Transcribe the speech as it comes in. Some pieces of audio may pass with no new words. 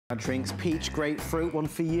Drinks, peach, grapefruit, one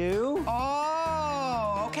for you.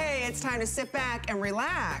 Oh, okay, it's time to sit back and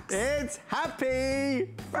relax. It's Happy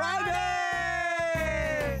Friday!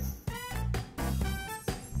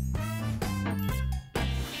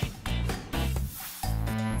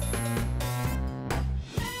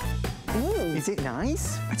 Ooh. Is it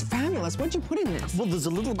nice? It's fabulous. What'd you put in this? Well, there's a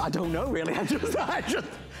little, I don't know really.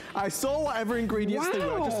 I saw whatever ingredients there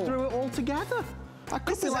were. I just threw it all together.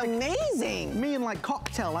 This is like amazing. Me and like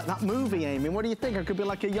Cocktail, like that movie, Amy. What do you think? I could be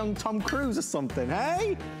like a young Tom Cruise or something,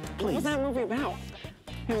 hey? Please. What was that movie about?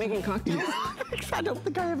 Him making cocktails? I don't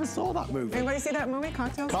think I ever saw that movie. Anybody see that movie,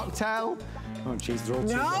 Cocktails? Cocktail? Oh, jeez, they're all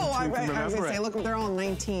too No, I was gonna say, look, they're all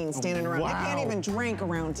 19 standing around. Wow. They can't even drink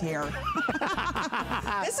around here.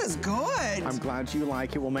 This is good. I'm glad you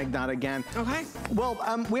like it. We'll make that again. Okay. Well,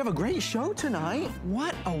 we have a great show tonight.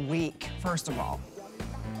 What a week, first of all.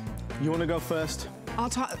 You want to go first? I'll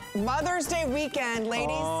talk. Mother's Day weekend, ladies.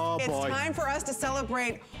 Oh, it's time for us to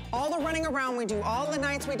celebrate all the running around we do, all the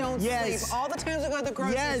nights we don't sleep, all the times we go to the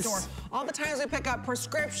grocery store, all the times we pick up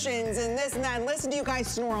prescriptions and this and that, and listen to you guys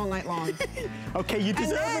snore all night long. Okay, you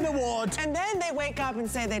deserve an award. And then they wake up and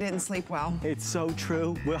say they didn't sleep well. It's so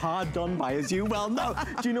true. We're hard done by, as you well know.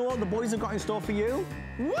 Do you know what the boys have got in store for you?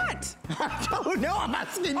 What? I don't know, I'm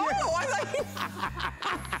asking you. Oh, I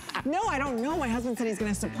thought No, I don't know. My husband said he's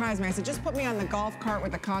going to surprise me. I said, just put me on the golf cart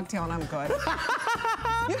with a cocktail and I'm good.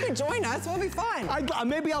 You can join us. We'll be fun.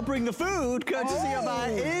 Maybe I'll bring the food, courtesy of our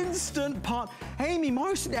Instant Pot. Amy,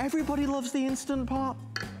 Morrison, everybody loves the Instant Pot.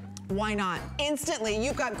 Why not? Instantly,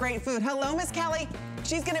 you've got great food. Hello, Miss Kelly.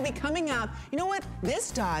 She's going to be coming up. You know what?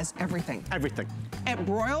 This does everything. Everything. It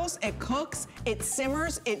broils, it cooks, it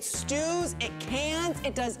simmers, it stews, it cans,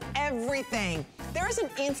 it does everything. There is an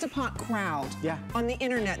Instapot crowd on the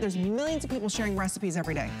internet. There's millions of people sharing recipes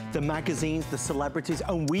every day. The magazines, the celebrities,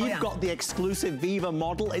 and we've got the exclusive Viva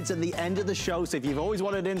model. It's at the end of the show, so if you've always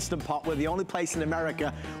wanted Instant Pot, we're the only place in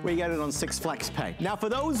America where you get it on 6 FlexPay. Now, for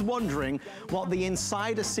those wondering what the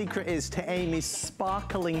insider secret is to Amy's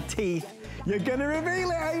sparkling teeth, you're gonna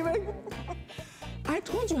reveal it, Amy. I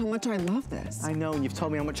told you how much I love this. I know, and you've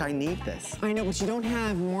told me how much I need this. I know, but you don't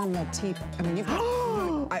have normal teeth. I mean, you've got...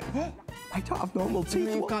 I don't have normal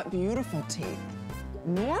teeth. You've got beautiful teeth.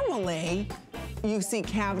 Normally, you see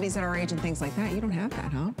cavities at our age and things like that. You don't have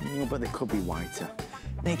that, huh? No, but they could be whiter.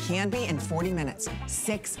 They can be in 40 minutes.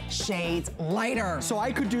 6 shades lighter. So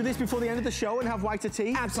I could do this before the end of the show and have whiter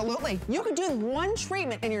teeth? Absolutely. You could do one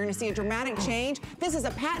treatment and you're gonna see a dramatic change. This is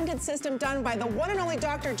a patented system done by the one and only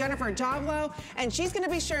Dr. Jennifer Jovlo, and she's gonna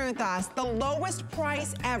be sharing with us the lowest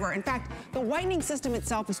price ever. In fact, the whitening system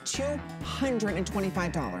itself is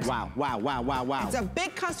 $225. Wow, wow, wow, wow, wow. It's a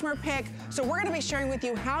big customer pick, so we're gonna be sharing with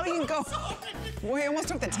you how you can go. We almost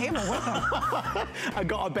took the table with them. I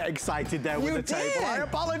got a bit excited there with the table. I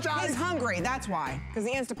apologize. He's hungry, that's why, because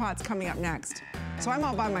the Instapot's coming up next. So I'm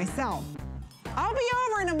all by myself. I'll be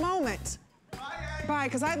over in a moment. Bye,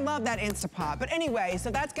 because I love that Instapot. But anyway,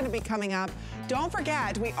 so that's going to be coming up. Don't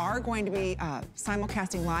forget, we are going to be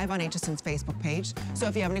simulcasting live on HSN's Facebook page. So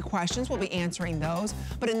if you have any questions, we'll be answering those.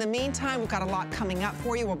 But in the meantime, we've got a lot coming up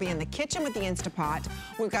for you. We'll be in the kitchen with the Instapot.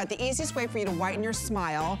 We've got the easiest way for you to whiten your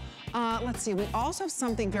smile. Let's see, we also have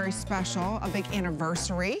something very special, a big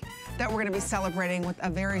anniversary that we're gonna be celebrating with a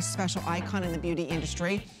very special icon in the beauty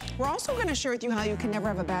industry. We're also gonna share with you how you can never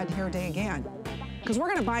have a bad hair day again. Because we're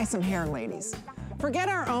gonna buy some hair, ladies. Forget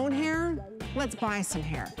our own hair, let's buy some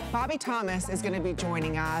hair. Bobbi Thomas is gonna be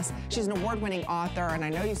joining us. She's an award-winning author, and I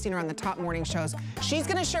know you've seen her on the top morning shows. She's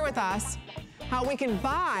gonna share with us how we can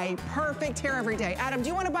buy perfect hair every day. Adam, do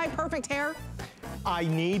you wanna buy perfect hair? I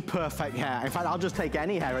need perfect hair. In fact, I'll just take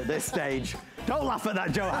any hair at this stage. Don't laugh at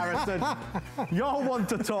that, Joe Harrison. You're one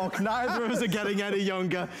to talk. Neither of us are getting any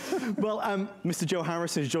younger. Well, Mr. Joe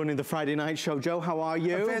Harrison is joining the Friday night show. Joe, how are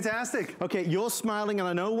you? I'm fantastic. Okay, you're smiling, and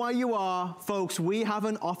I know why you are. Folks, we have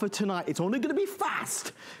an offer tonight. It's only gonna be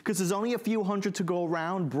fast, because there's only a few hundred to go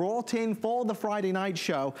around, brought in for the Friday night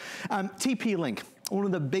show. TP-Link, one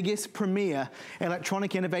of the biggest premier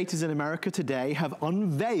electronic innovators in America today, have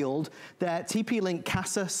unveiled their TP-Link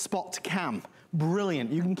Casa Spot Cam.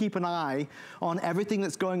 Brilliant. You can keep an eye on everything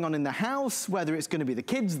that's going on in the house, whether it's going to be the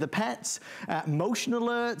kids, the pets, motion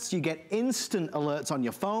alerts. You get instant alerts on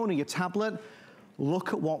your phone or your tablet.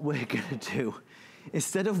 Look at what we're going to do.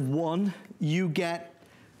 Instead of one, you get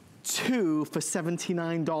 2 for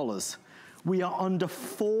 $79. We are under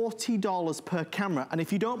 $40 per camera. And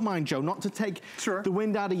if you don't mind, Joe, not to take the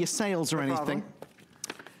wind out of your sails or anything,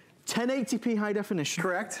 1080p high definition.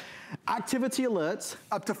 Correct. Activity alerts.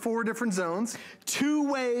 Up to 4 different zones.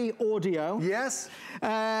 Two-way audio. Yes.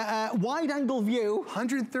 Wide angle view.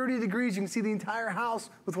 130 degrees, you can see the entire house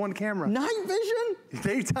with one camera. Night vision.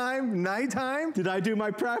 Daytime, nighttime. Did I do my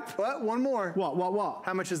prep? What? One more. What?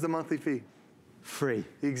 How much is the monthly fee? Free.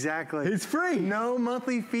 Exactly. It's free. No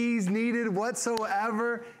monthly fees needed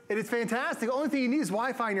whatsoever. It is fantastic. The only thing you need is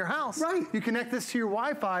Wi-Fi in your house. Right. You connect this to your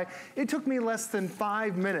Wi-Fi. It took me less than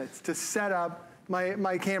 5 minutes to set up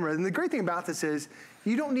my camera. And the great thing about this is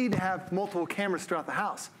you don't need to have multiple cameras throughout the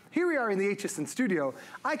house. Here we are in the HSN studio.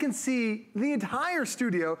 I can see the entire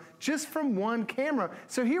studio just from one camera.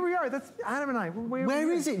 So here we are, that's Adam and I.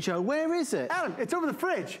 Where is it, Joe? Where is it? Adam, it's over the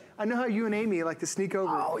fridge. I know how you and Amy like to sneak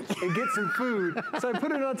over and get some food. So I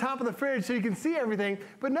put it on top of the fridge so you can see everything.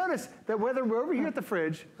 But notice that whether we're over here at the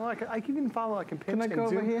fridge, well, I can even follow, I can pinch Can I go and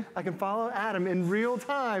zoom. over here? I can follow Adam in real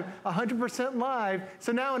time, 100% live.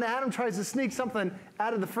 So now when Adam tries to sneak something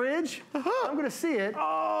out of the fridge, I'm gonna see it.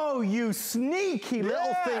 Oh, you sneaky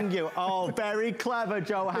little thing, you. Oh, very clever,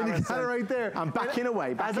 Joe Harrison. You got it right there. I'm backing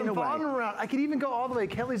away, backing away. As I'm following around, I could even go all the way.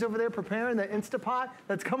 Kelly's over there preparing the Instapot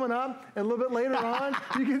that's coming up, and a little bit later on,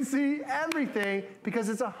 you can see everything because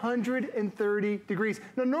it's 130 degrees.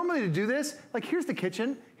 Now, normally to do this, like here's the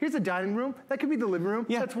kitchen, here's the dining room, that could be the living room.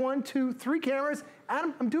 Yeah. That's 1, 2, 3 cameras.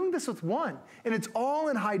 Adam, I'm doing this with one, and it's all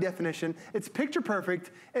in high definition. It's picture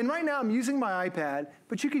perfect, and right now I'm using my iPad,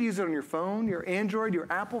 but you could use it on your phone, your Android, your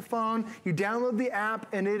Apple phone. You download the app,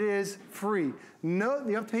 and it is free. No, you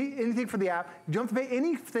don't have to pay anything for the app. You don't have to pay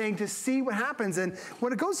anything to see what happens, and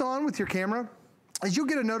when it goes on with your camera, is you'll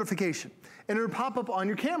get a notification, and it'll pop up on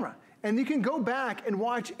your camera. And you can go back and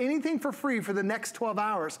watch anything for free for the next 12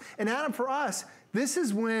 hours. And Adam, for us, this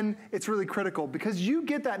is when it's really critical because you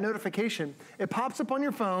get that notification. It pops up on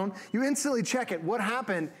your phone. You instantly check it. What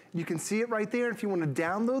happened? You can see it right there. If you want to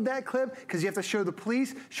download that clip, because you have to show the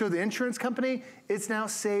police, show the insurance company, it's now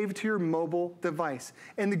saved to your mobile device.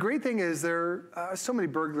 And the great thing is there are so many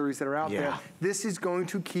burglaries that are out there. This is going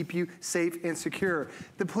to keep you safe and secure.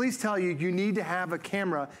 The police tell you you need to have a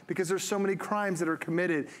camera because there's so many crimes that are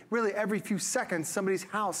committed. Really, every few seconds, somebody's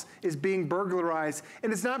house is being burglarized.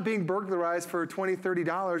 And it's not being burglarized for $20,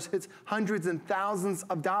 $30. It's hundreds and thousands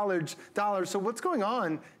of dollars. So what's going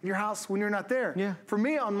on in your house when you're not there? Yeah. For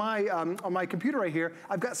me, on my computer right here,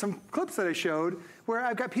 I've got some clips that I showed where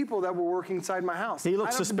I've got people that were working inside my house. He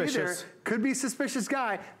looks suspicious. Could be a suspicious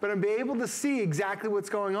guy, but I'm able to see exactly what's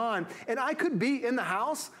going on. And I could be in the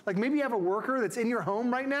house, like maybe you have a worker that's in your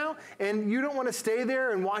home right now, and you don't want to stay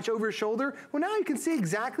there and watch over your shoulder. Well, now you can see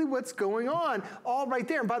exactly what's going on, all right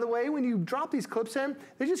there. And by the way, when you drop these clips in,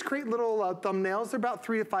 they just create little thumbnails. They're about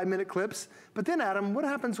 3 to 5 minute clips. But then, Adam, what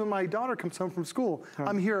happens when my daughter comes home from school?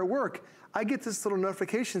 I'm here at work. I get this little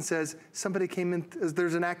notification says somebody came in,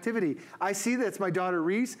 there's an activity. I see that it's my daughter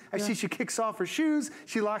Reese. I see she kicks off her shoes,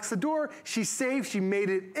 she locks the door, she's safe, she made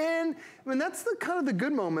it in. I mean, that's the kind of the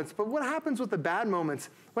good moments, but what happens with the bad moments?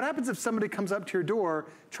 What happens if somebody comes up to your door,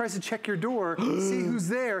 tries to check your door, see who's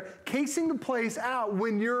there, casing the place out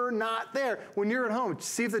when you're not there, when you're at home.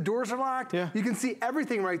 See if the doors are locked. You can see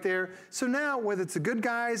everything right there. So now, whether it's the good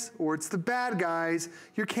guys or it's the bad guys,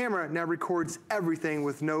 your camera now records everything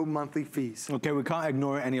with no monthly fees. Okay, we can't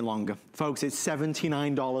ignore it any longer. Folks, it's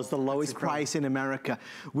 $79, the lowest price in America.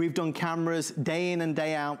 We've done cameras day in and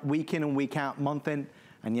day out, week in and week out, month in.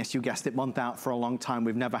 And yes, you guessed it, month out for a long time.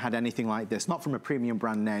 We've never had anything like this, not from a premium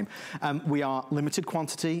brand name. We are limited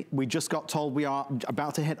quantity. We just got told we are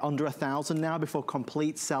about to hit under 1,000 now before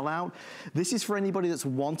complete sellout. This is for anybody that's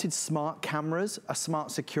wanted smart cameras, a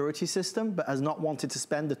smart security system, but has not wanted to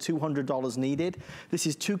spend the $200 needed. This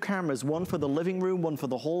is 2 cameras, one for the living room, one for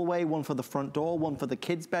the hallway, one for the front door, one for the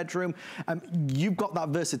kids' bedroom. You've got that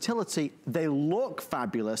versatility. They look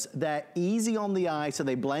fabulous. They're easy on the eye, so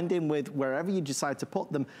they blend in with wherever you decide to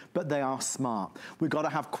put them, but they are smart. We've got to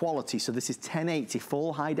have quality, so this is 1080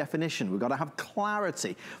 full high definition. We've got to have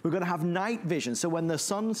clarity. We've got to have night vision, so when the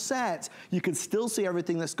sun sets, you can still see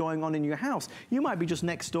everything that's going on in your house. You might be just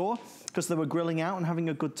next door because they were grilling out and having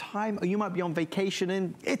a good time, or you might be on vacation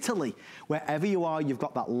in Italy. Wherever you are, you've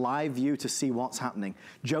got that live view to see what's happening.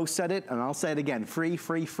 Joe said it, and I'll say it again, free,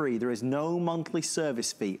 free, free. There is no monthly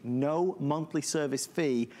service fee, no monthly service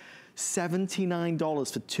fee.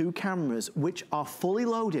 $79 for 2 cameras, which are fully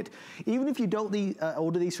loaded. Even if you don't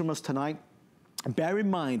order these from us tonight, bear in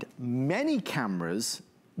mind, many cameras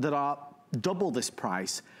that are double this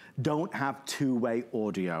price don't have two-way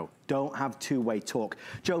audio, don't have two-way talk.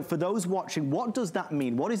 Joe, for those watching, what does that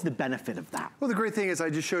mean? What is the benefit of that? Well, the great thing is I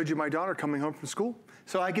just showed you my daughter coming home from school.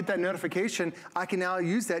 So I get that notification. I can now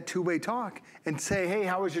use that two-way talk and say, hey,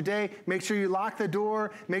 how was your day? Make sure you lock the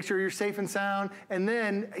door, make sure you're safe and sound. And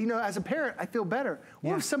then, you know, as a parent, I feel better.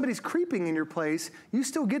 Or if somebody's creeping in your place, you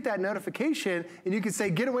still get that notification and you can say,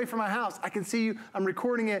 get away from my house. I can see you, I'm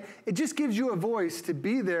recording it. It just gives you a voice to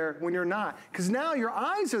be there when you're not. Because now your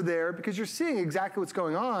eyes are there because you're seeing exactly what's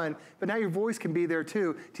going on, but now your voice can be there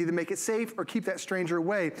too to either make it safe or keep that stranger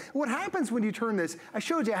away. What happens when you turn this, I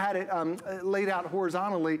showed you I had it laid out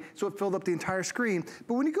horizontally so it filled up the entire screen.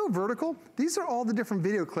 But when you go vertical, these are all the different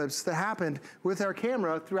video clips that happened with our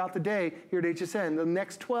camera throughout the day here at HSN. The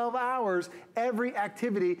next 12 hours, every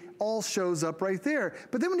activity all shows up right there.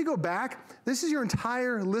 But then when you go back, this is your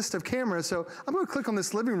entire list of cameras. So I'm gonna click on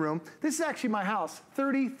this living room. This is actually my house,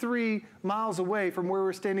 33 miles away from where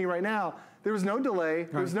we're standing right now. There was no delay,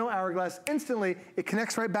 there was no hourglass. Instantly, it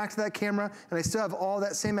connects right back to that camera, and I still have all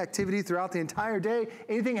that same activity throughout the entire day.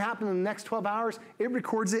 Anything happened in the next 12 hours, it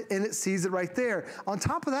records it and it sees it right there. On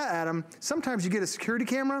top of that, Adam, sometimes you get a security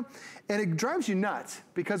camera, and it drives you nuts,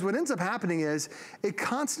 because what ends up happening is it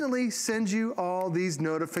constantly sends you all these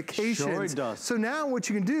notifications. Sure it does. So now what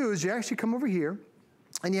you can do is you actually come over here,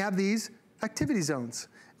 and you have these activity zones.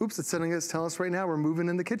 Oops, it's telling us right now we're moving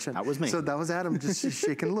in the kitchen. That was me. So that was Adam just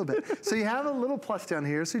shaking a little bit. So you have a little plus down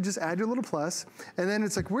here, so you just add your little plus, and then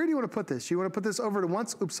it's like, where do you want to put this? You want to put this over to one,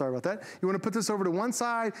 oops, sorry about that. You want to put this over to one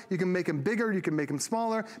side, you can make them bigger, you can make them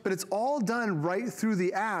smaller, but it's all done right through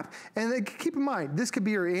the app. And then keep in mind, this could be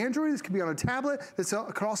your Android, this could be on a tablet, this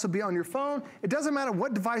could also be on your phone. It doesn't matter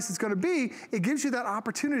what device it's going to be, it gives you that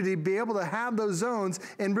opportunity to be able to have those zones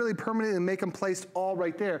and really permanently make them placed all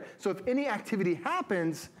right there. So if any activity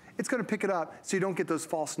happens, it's going to pick it up so you don't get those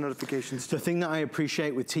false notifications. The thing that I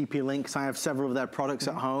appreciate with TP-Link, because I have several of their products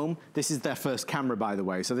at home. This is their first camera, by the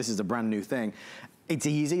way, so this is a brand new thing. It's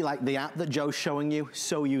easy, like the app that Joe's showing you,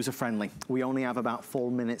 so user-friendly. We only have about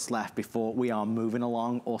 4 minutes left before we are moving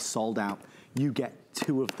along or sold out. You get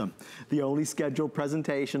 2 of them. The only scheduled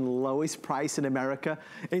presentation, lowest price in America.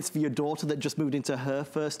 It's for your daughter that just moved into her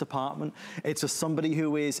first apartment. It's for somebody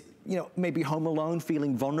who is, you know, maybe home alone,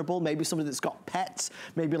 feeling vulnerable, maybe somebody that's got pets,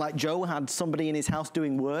 maybe like Joe had somebody in his house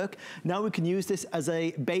doing work. Now we can use this as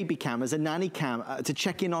a baby cam, as a nanny cam, to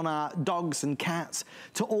check in on our dogs and cats,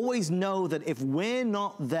 to always know that if we're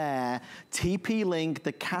not there, TP-Link,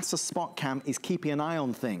 the Casa Spot Cam, is keeping an eye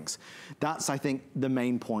on things. That's, I think, the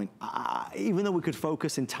main point. Even though we could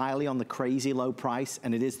focus entirely on the crazy low price,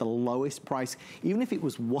 and it is the lowest price, even if it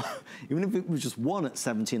was one, even if it was just one at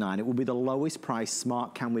 $79, it would be the lowest price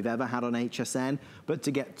smart cam we've ever had on HSN, but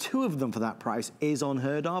to get 2 of them for that price is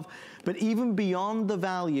unheard of. But even beyond the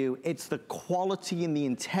value, it's the quality and the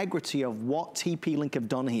integrity of what TP-Link have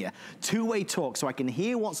done here. Two-way talk, so I can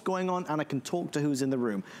hear what's going on and I can talk to who's in the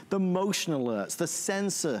room. The motion alerts, the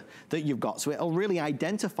sensor that you've got, so it'll really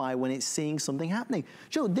identify when it's seeing something happening.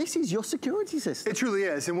 Joe, this is your security system. It truly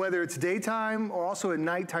is, and whether it's daytime or also at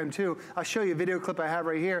nighttime too, I'll show you a video clip I have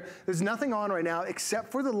right here. There's nothing on right now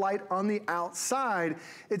except for the light on the outside.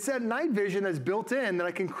 It's that night vision that's built in that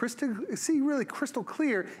I can see really crystal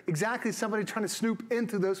clear exactly somebody trying to snoop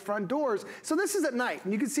into those front doors. So this is at night,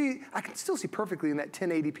 and you can see, I can still see perfectly in that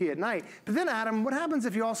 1080p at night. But then Adam, what happens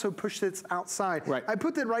if you also push this outside? Right. I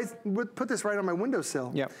put this right on my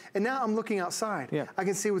windowsill, and now I'm looking outside. I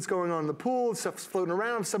can see what's going on in the pool, stuff's floating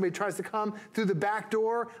around. If somebody tries to come through the back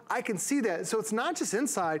door, I can see that. So it's not just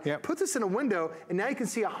inside. Put this in a window, and now you can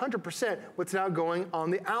see 100% what's now going on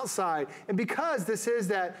the outside. And because this is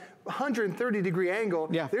that 130-degree angle.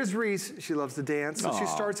 There's Reese. She loves to dance. So she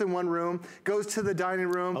starts in one room, goes to the dining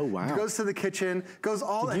room, goes to the kitchen, goes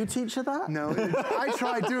all... Did you teach her that? No. I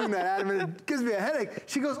tried doing that, Adam, and it gives me a headache.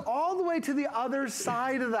 She goes all the way to the other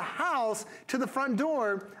side of the house, to the front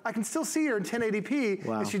door. I can still see her in 1080p,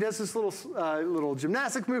 and she does this little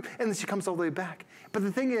gymnastic move, and then she comes all the way back. But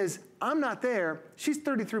the thing is, I'm not there. She's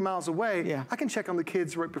 33 miles away. I can check on the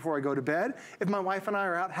kids right before I go to bed. If my wife and I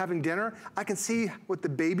are out having dinner, I can see what the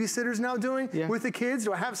babysitter's now doing with the kids.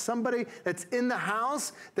 Do I have somebody that's in the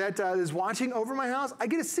house that is watching over my house? I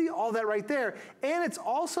get to see all that right there. And it's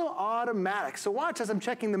also automatic. So watch as I'm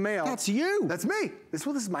checking the mail. That's you. That's me. This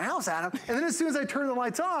is my house, Adam. And then as soon as I turn the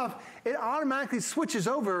lights off, it automatically switches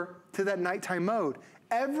over to that nighttime mode.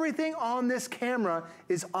 Everything on this camera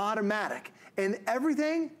is automatic. And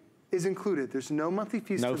everything is included. There's no monthly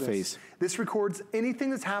fees for this. No fees. This records anything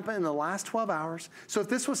that's happened in the last 12 hours. So if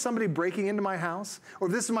this was somebody breaking into my house, or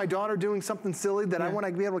if this is my daughter doing something silly that I want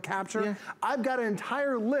to be able to capture, I've got an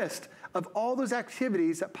entire list of all those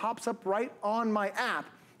activities that pops up right on my app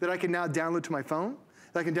that I can now download to my phone,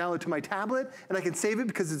 that I can download to my tablet, and I can save it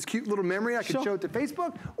because it's a cute little memory. I can show it to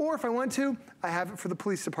Facebook, or if I want to, I have it for the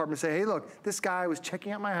police department to say, hey, look, this guy was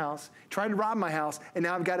checking out my house, tried to rob my house, and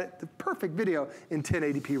now I've got it, the perfect video in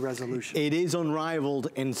 1080p resolution. It is unrivaled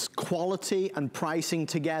in quality and pricing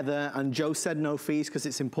together, and Joe said no fees because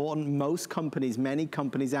it's important. Most companies, many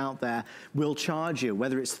companies out there will charge you,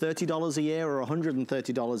 whether it's $30 a year or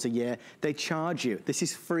 $130 a year, they charge you. This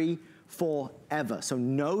is free forever. So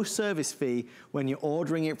no service fee when you're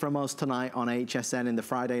ordering it from us tonight on HSN in the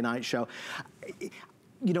Friday night show.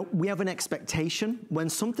 You know, we have an expectation when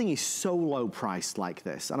something is so low priced like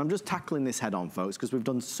this, and I'm just tackling this head on, folks, because we've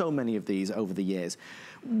done so many of these over the years.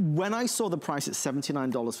 When I saw the price at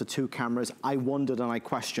 $79 for 2 cameras, I wondered and I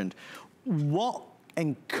questioned. What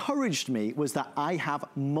encouraged me was that I have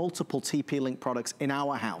multiple TP-Link products in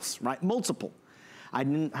our house, right? Multiple. I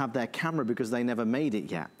didn't have their camera because they never made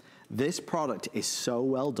it yet. This product is so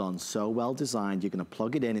well done, so well designed. You're gonna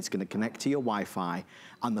plug it in, it's gonna connect to your Wi-Fi,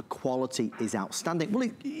 and the quality is outstanding. Well,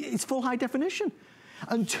 it's full high definition.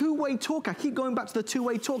 And two-way talk, I keep going back to the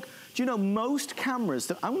two-way talk. Do you know most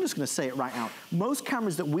cameras, I'm just gonna say it right out, most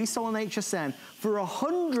cameras that we sell on HSN for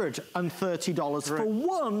 $130 for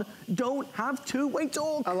one don't have two-way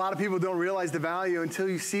talk. A lot of people don't realize the value until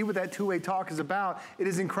you see what that two-way talk is about. It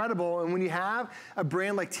is incredible, and when you have a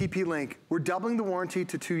brand like TP-Link, we're doubling the warranty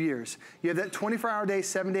to 2 years. You have that 24-hour day,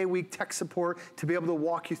 7-day-a-week tech support to be able to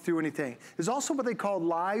walk you through anything. There's also what they call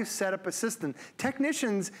live setup assistant,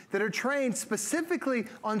 technicians that are trained specifically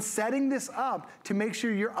on setting this up to make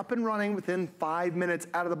sure you're up and running within 5 minutes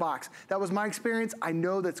out of the box. That was my experience. I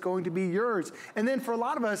know that's going to be yours. And then for a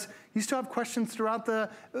lot of us, you still have questions throughout the,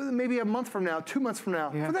 maybe a month from now, 2 months from now.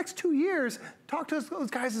 Yeah. For the next 2 years, talk to those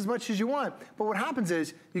guys as much as you want. But what happens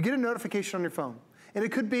is you get a notification on your phone. And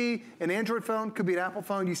it could be an Android phone, could be an Apple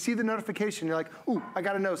phone. You see the notification, you're like, ooh, I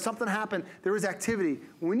gotta know, something happened, there is activity.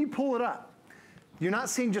 When you pull it up, you're not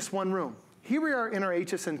seeing just one room. Here we are in our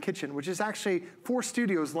HSN kitchen, which is actually 4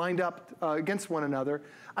 studios lined up against one another.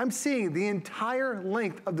 I'm seeing the entire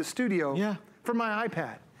length of the studio from my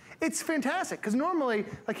iPad. It's fantastic, because normally,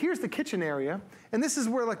 like here's the kitchen area, and this is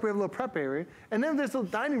where like we have a little prep area, and then there's the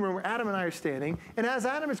dining room where Adam and I are standing, and as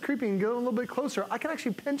Adam is creeping and going a little bit closer, I can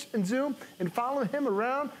actually pinch and zoom and follow him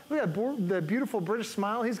around. Look at the beautiful British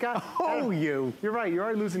smile he's got. Oh, You're right, you're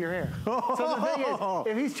already losing your hair. So the thing is,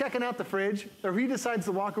 if he's checking out the fridge, or he decides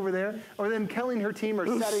to walk over there, or then Kelly and her team are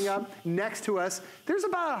setting up next to us, there's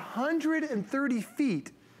about 130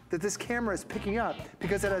 feet that this camera is picking up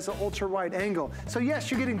because it has an ultra wide angle. So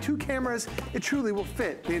yes, you're getting 2 cameras. It truly will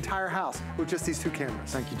fit the entire house with just these 2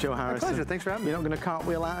 cameras. Thank you, Joe Harris. My pleasure, thanks for having me. You're not gonna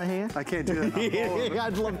cartwheel out of here? I can't do that.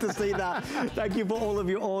 I'd love to see that. Thank you for all of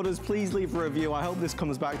your orders. Please leave a review. I hope this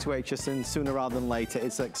comes back to HSN sooner rather than later.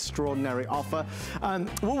 It's an extraordinary offer.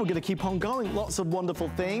 Well, we're gonna keep on going. Lots of wonderful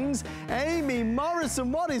things. Amy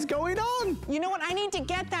Morrison, what is going on? You know what, I need to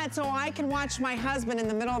get that so I can watch my husband in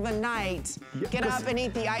the middle of the night get up and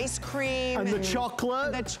eat the ice cream. And the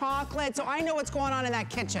chocolate. The chocolate, so I know what's going on in that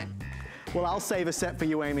kitchen. Well, I'll save a set for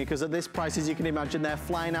you, Amy, because at this price, as you can imagine, they're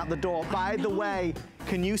flying out the door. By the way,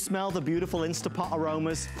 can you smell the beautiful Instapot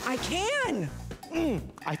aromas? I can.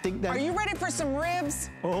 I think they're... Are you ready for some ribs?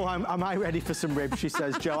 Oh, am I ready for some ribs, she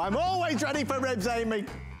says, Joe. I'm always ready for ribs, Amy.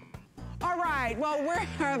 All right, well, we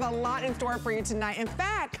have a lot in store for you tonight. In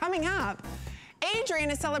fact, coming up, Adrienne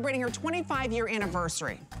is celebrating her 25-year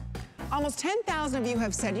anniversary. Almost 10,000 of you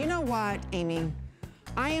have said, you know what, Amy,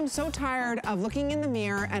 I am so tired of looking in the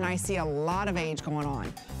mirror and I see a lot of age going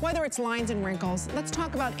on. Whether it's lines and wrinkles, let's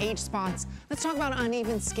talk about age spots, let's talk about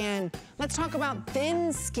uneven skin, let's talk about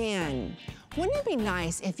thin skin. Wouldn't it be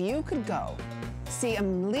nice if you could go see a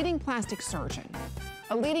leading plastic surgeon,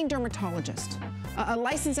 a leading dermatologist, a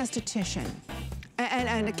licensed esthetician,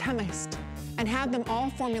 and a chemist, and have them all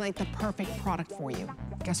formulate the perfect product for you?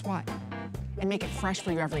 Guess what? And make it fresh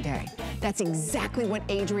for you every day. That's exactly what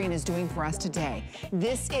Adrienne is doing for us today.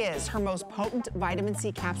 This is her most potent vitamin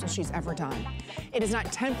C capsule she's ever done. It is not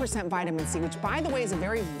 10% vitamin C, which by the way is a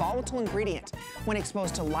very volatile ingredient. When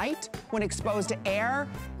exposed to light, when exposed to air,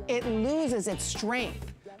 it loses its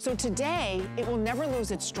strength. So today, it will never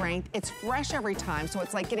lose its strength. It's fresh every time, so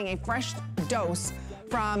it's like getting a fresh dose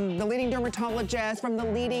from the leading dermatologist, from the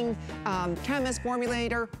leading chemist,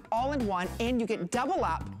 formulator, all in one, and you get double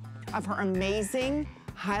up of her amazing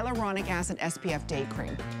hyaluronic acid SPF day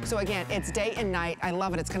cream. So again, it's day and night. I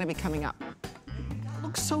love it. It's gonna be coming up.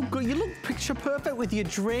 Looks so good. You look picture perfect with your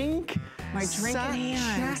drink. My drink in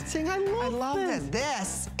hand. Chatting, I love this.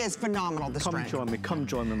 This is phenomenal, this drink. Come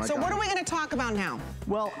join me, my So guy. what are we gonna talk about now?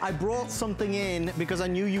 Well, I brought something in because I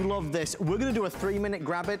knew you loved this. We're gonna do a 3-minute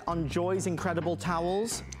grab it on Joy's incredible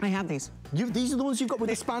towels. I have these. These are the ones you've got with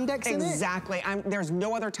the spandex in it? Exactly. There's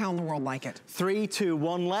no other towel in the world like it. 3, 2,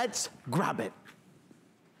 1, let's grab it.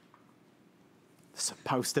 It's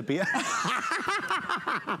supposed to be a...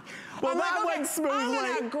 Well, that went smoothly.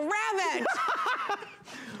 I'm gonna grab it.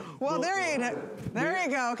 Well, there you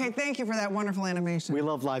go. Okay, thank you for that wonderful animation. We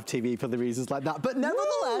love live TV for the reasons like that. But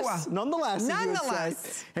nonetheless,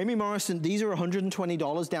 Amy Morrison, these are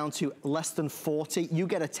 $120 down to less than $40. You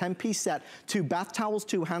get a 10-piece set, 2 bath towels,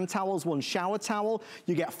 2 hand towels, 1 shower towel.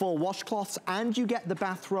 You get 4 washcloths, and you get the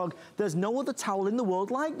bath rug. There's no other towel in the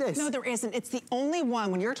world like this. No, there isn't. It's the only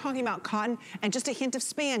one, when you're talking about cotton and just a hint of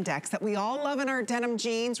spandex that we all love in our denim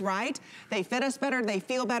jeans, right? They fit us better, they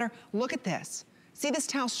feel better. Look at this. See, this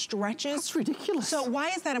towel stretches. That's ridiculous. So why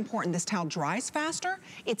is that important? This towel dries faster.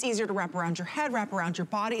 It's easier to wrap around your head, wrap around your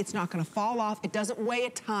body. It's not gonna fall off. It doesn't weigh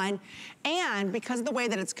a ton. And because of the way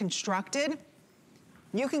that it's constructed,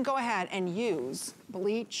 you can go ahead and use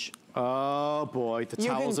bleach. Oh boy, the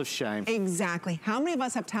towels of shame. Exactly. How many of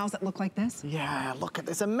us have towels that look like this? Yeah, look at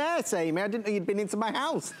this, a mess, Amy. I didn't know you'd been into my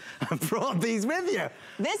house and brought these with you.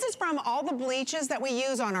 This is from all the bleaches that we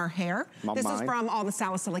use on our hair. This is from all the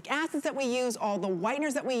salicylic acids that we use, all the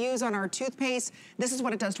whiteners that we use on our toothpaste. This is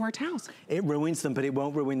what it does to our towels. It ruins them, but it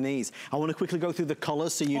won't ruin these. I want to quickly go through the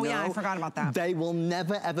colors so you know. Oh yeah, I forgot about that. They will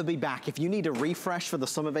never ever be back. If you need a refresh for the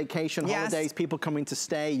summer vacation, holidays, people coming to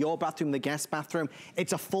stay, your bathroom, the guest bathroom,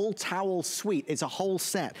 it's a full towel suite. It's a whole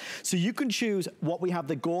set. So you can choose what we have,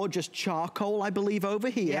 the gorgeous charcoal, I believe, over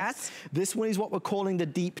here. Yes. This one is what we're calling the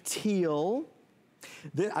deep teal.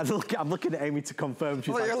 I'm looking at Amy to confirm.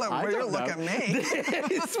 She's like, you're looking at me.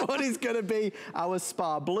 This one is going to be our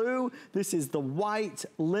spa blue. This is the white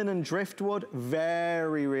linen driftwood.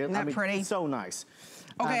 Very real. Isn't that pretty? So nice.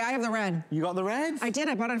 Okay, I have the red. You got the red? I did.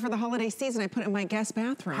 I bought it for the holiday season. I put it in my guest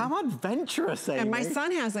bathroom. How adventurous, Amy. And my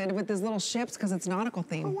son has it with his little ships because it's nautical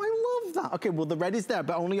theme. Oh, I love that. Okay, well, the red is there,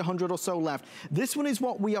 but only 100 or so left. This one is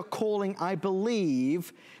what we are calling, I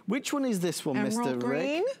believe, which one is this one, Emerald Mr.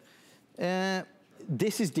 green? Rick?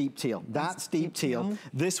 This is deep teal. That's deep teal.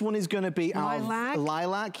 This one is going to be lilac. Our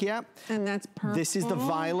lilac, yeah. And that's purple. This is the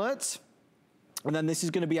violet. And then this is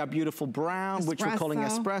going to be our beautiful brown, which we're calling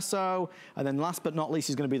espresso. And then last but not least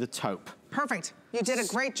is going to be the taupe. Perfect. You did a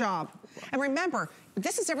great job. And remember,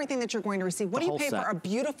 this is everything that you're going to receive. What do you pay for a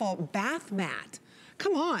beautiful bath mat?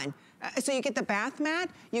 Come on. So you get the bath mat,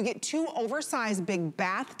 you get 2 oversized big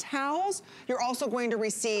bath towels. You're also going to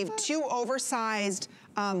receive 2 oversized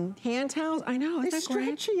hand towels. I know, isn't that great?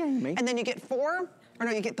 It's stretchy, Amy. And then you get 4, or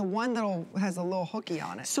no, you get the one that has a little hooky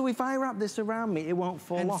on it. So if I wrap this around me, it won't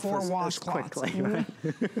fall off as quickly. Right?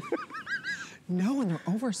 No, and they're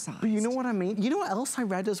oversized. But you know what I mean? You know what else I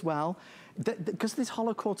read as well? Because of this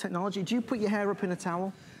hollow core technology, do you put your hair up in a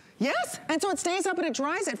towel? Yes, and so it stays up and it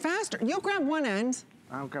dries it faster. You'll grab one end.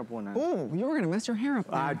 I'll grab one end. Oh, you were gonna mess your hair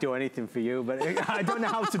up there. I'd do anything for you, but I don't know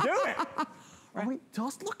how to do it. Right. Oh, it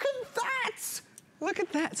does. Look at that. Look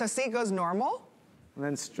at that. So see, it goes normal. And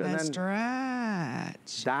then stretch.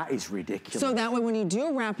 That is ridiculous. So that way when you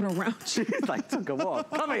do wrap it around you. She's like, took a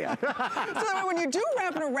walk. Come here. So that way when you do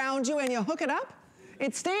wrap it around you and you hook it up,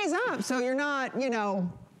 it stays up. So you're not, you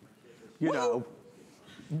know. You know.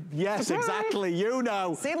 Yes, surprise. Exactly, you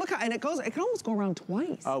know. See, look, and it can almost go around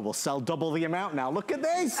twice. Oh, we'll sell double the amount now. Look at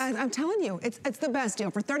this. I'm telling you, it's the best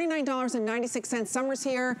deal. For $39.96, summer's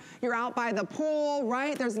here, you're out by the pool,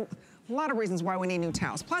 right? There's a lot of reasons why we need new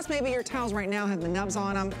towels. Plus, maybe your towels right now have the nubs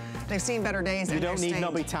on them. They've seen better days. You don't need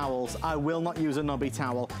nubby towels. I will not use a nubby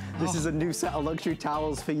towel. This is a new set of luxury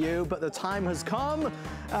towels for you, but the time has come.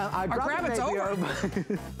 Our grab it's over.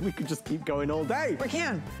 We could just keep going all day. We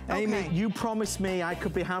can. Amy, you promised me I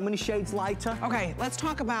could be how many shades lighter? Okay, let's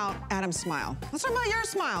talk about Adam's smile. Let's talk about your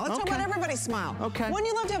smile. Let's talk about everybody's smile. Okay. Wouldn't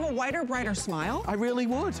you love to have a whiter, brighter smile? I really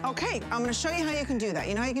would. Okay, I'm gonna show you how you can do that.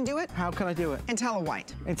 You know how you can do it? How can I do it?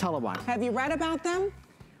 IntelliWhite. IntelliWhite. Have you read about them?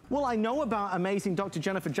 Well, I know about amazing Dr.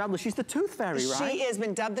 Jennifer Jadler. She's the tooth fairy, right? She has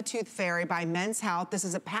been dubbed the tooth fairy by Men's Health. This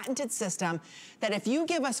is a patented system that if you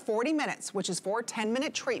give us 40 minutes, which is 4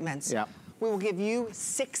 10-minute treatments, we will give you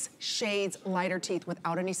 6 shades lighter teeth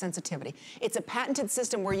without any sensitivity. It's a patented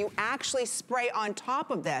system where you actually spray on top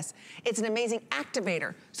of this. It's an amazing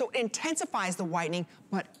activator, so it intensifies the whitening,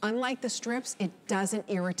 but unlike the strips, it doesn't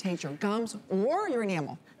irritate your gums or your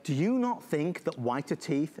enamel. Do you not think that whiter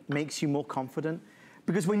teeth makes you more confident?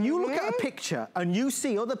 Because when you look at a picture and you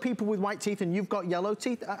see other people with white teeth and you've got yellow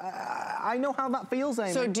teeth, I know how that feels,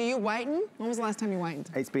 Amy. So do you whiten? When was the last time you whitened?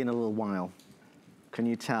 It's been a little while. Can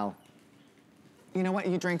you tell? You know what?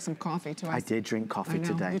 You drank some coffee too. I did drink coffee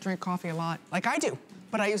today. You drink coffee a lot, like I do,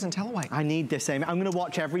 but I use IntelliWhite. I need this, Amy. I'm gonna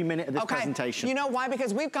watch every minute of this presentation. You know why?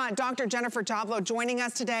 Because we've got Dr. Jennifer Joblo joining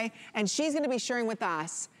us today, and she's gonna be sharing with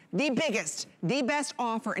us the biggest, the best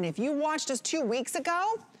offer. And if you watched us 2 weeks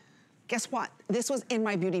ago, guess what? This was in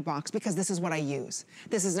my beauty box because this is what I use.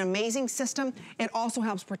 This is an amazing system. It also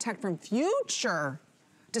helps protect from future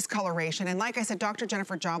discoloration. And like I said, Dr.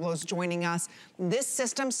 Jennifer Joblo is joining us. This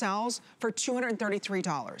system sells for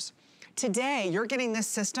 $233. Today, you're getting this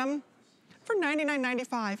system for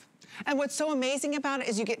 $99.95. And what's so amazing about it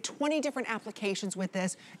is you get 20 different applications with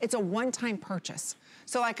this. It's a one-time purchase.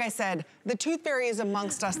 So like I said, the Tooth Fairy is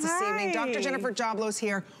amongst us this evening. Dr. Jennifer Joblo's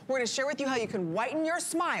here. We're gonna share with you how you can whiten your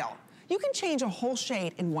smile. You can change a whole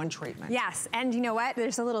shade in one treatment. Yes, and you know what?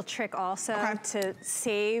 There's a little trick also to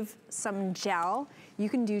save some gel. You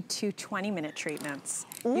can do 2 20-minute treatments.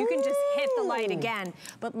 Ooh. You can just hit the light again.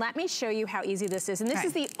 But let me show you how easy this is. And this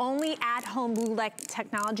is the only at-home blue light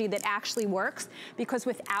technology that actually works, because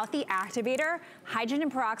without the activator, hydrogen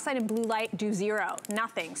peroxide and blue light do zero,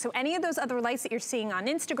 nothing. So any of those other lights that you're seeing on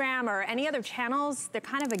Instagram or any other channels, they're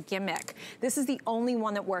kind of a gimmick. This is the only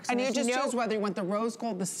one that works. And you just choose whether you want the rose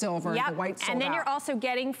gold, the silver, the white sold And then you're also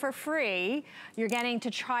getting for free, you're getting to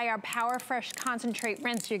try our Power Fresh Concentrate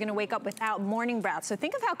Rinse. You're gonna wake up without morning breath. So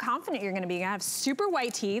think of how confident you're gonna be. You're gonna have super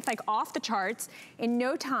white teeth, like off the charts, in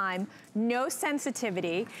no time, no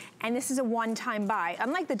sensitivity, and this is a one-time buy.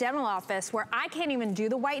 Unlike the dental office, where I can't even do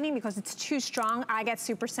the whitening because it's too strong, I get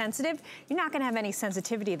super sensitive, you're not gonna have any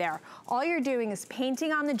sensitivity there. All you're doing is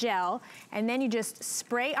painting on the gel, and then you just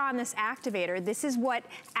spray on this activator. This is what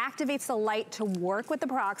activates the light to work with the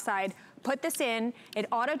peroxide. Put this in, it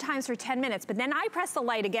auto times for 10 minutes, but then I press the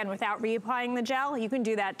light again without reapplying the gel. You can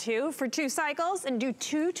do that too for 2 cycles, and do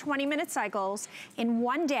 2 20-minute cycles in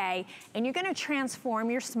one day, and you're gonna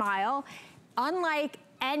transform your smile unlike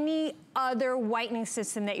any other whitening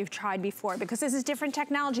system that you've tried before, because this is different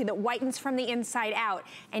technology that whitens from the inside out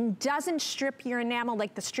and doesn't strip your enamel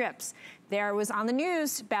like the strips. There was on the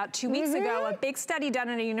news about 2 weeks ago, a big study done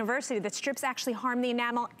at a university that strips actually harm the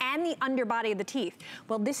enamel and the underbody of the teeth.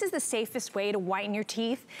 Well, this is the safest way to whiten your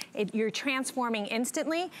teeth. You're transforming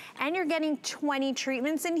instantly, and you're getting 20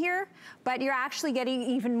 treatments in here, but you're actually getting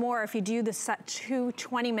even more if you do the 2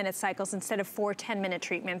 20-minute cycles instead of 4 10-minute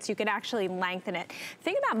treatments. You could actually lengthen it.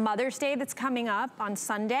 Think about Mother's Day that's coming up on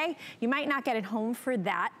Sunday. You might not get it home for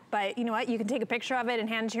that, but you know what? You can take a picture of it and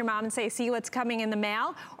hand it to your mom and say, see what's coming in the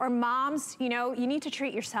mail. Or moms, you know, you need to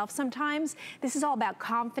treat yourself sometimes. This is all about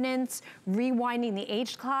confidence, rewinding the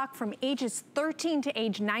age clock. From ages 13 to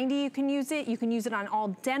age 90, you can use it. You can use it on all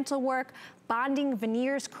dental work, bonding,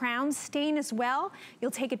 veneers, crowns, stain as well.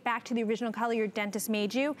 You'll take it back to the original color your dentist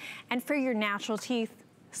made you. And for your natural teeth,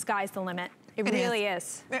 sky's the limit. It really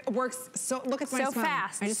is. It works so, look at my smile. So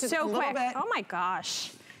fast, so quick. Oh my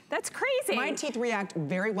gosh. That's crazy. My teeth react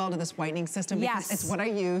very well to this whitening system because it's what I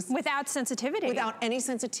use. Without sensitivity. Without any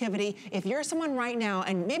sensitivity. If you're someone right now,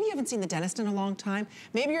 and maybe you haven't seen the dentist in a long time,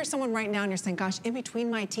 maybe you're someone right now and you're saying, gosh, in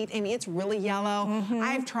between my teeth, Amy, it's really yellow.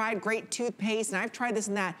 I've tried great toothpaste and I've tried this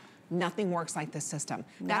and that. Nothing works like this system.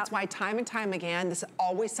 That's why time and time again, this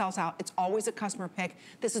always sells out. It's always a customer pick.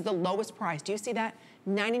 This is the lowest price. Do you see that?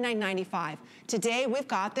 $99.95. Today, we've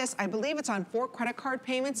got this. I believe it's on 4 credit card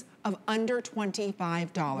payments of under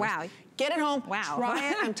 $25. Wow. Get it home. Wow. Try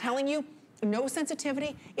it. I'm telling you, no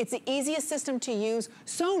sensitivity. It's the easiest system to use.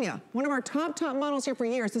 Sonia, one of our top models here for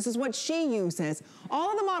years, this is what she uses.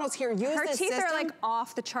 All of the models here use this system. Her teeth are like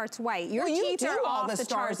off the charts white. Your teeth are off the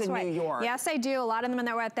charts white. In New York. Yes, I do. A lot of them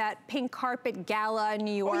that were at that pink carpet gala in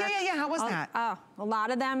New York. Oh, yeah. How was that? A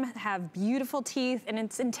lot of them have beautiful teeth, and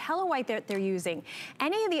it's IntelliWhite that they're using.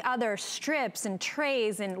 Any of the other strips and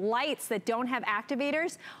trays and lights that don't have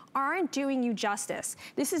activators aren't doing you justice.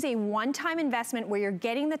 This is a one-time investment where you're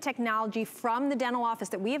getting the technology from the dental office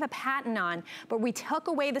that we have a patent on, but we took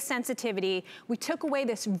away the sensitivity, we took away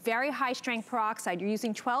this very high-strength peroxide. You're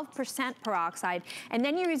using 12% peroxide, and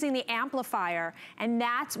then you're using the amplifier, and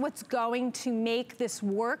that's what's going to make this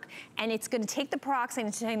work, and it's gonna take the peroxide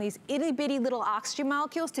and turn these itty-bitty little oxygen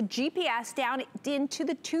molecules to GPS down into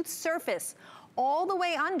the tooth surface, all the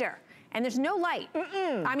way under. And there's no light.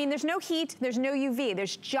 I mean, there's no heat, there's no UV,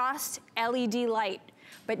 there's just LED light.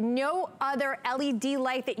 But no other LED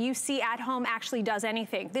light that you see at home actually does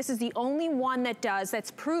anything. This is the only one that does,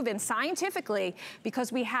 that's proven scientifically,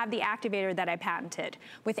 because we have the activator that I patented.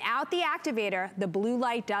 Without the activator, the blue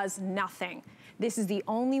light does nothing. This is the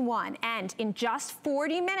only one. And in just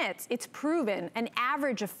 40 minutes, it's proven an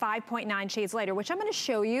average of 5.9 shades lighter, which I'm gonna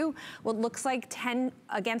show you what looks like 10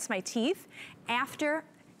 against my teeth after.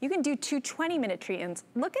 You can do 2 20-minute treatments.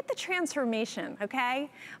 Look at the transformation, okay?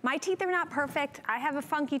 My teeth are not perfect. I have a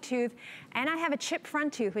funky tooth, and I have a chipped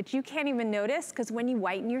front tooth, which you can't even notice, because when you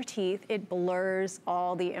whiten your teeth, it blurs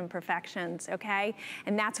all the imperfections, okay?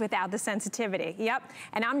 And that's without the sensitivity, yep.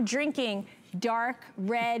 And I'm drinking dark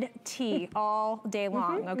red tea all day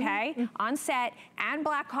long, okay? On set, and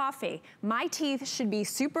black coffee. My teeth should be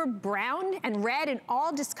super brown and red and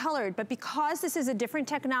all discolored, but because this is a different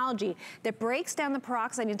technology that breaks down the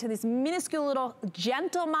peroxide into these minuscule little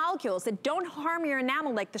gentle molecules that don't harm your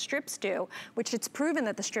enamel like the strips do, which it's proven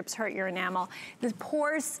that the strips hurt your enamel, the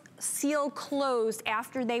pores seal closed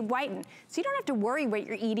after they whiten. So you don't have to worry what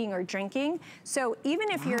you're eating or drinking. So even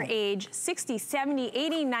if you're age 60, 70,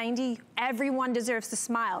 80, 90, everyone deserves to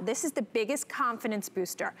smile. This is the biggest confidence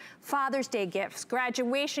booster. Father's Day gifts,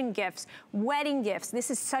 graduation gifts, wedding gifts. This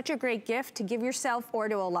is such a great gift to give yourself or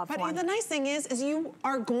to a loved one. But the nice thing is you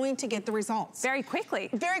are going to get the results. Very quickly.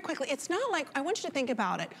 Very quickly. It's not like, I want you to think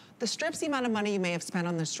about it. The strips, the amount of money you may have spent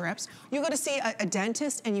on the strips. You go to see a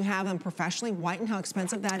dentist and you have them professionally whiten, how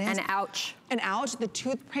expensive that is. And ouch. And ouch, the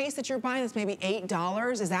toothpaste that you're buying that's maybe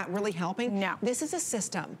 $8, is that really helping? No. This is a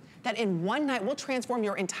system that in one night will transform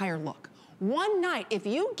your entire look. One night, if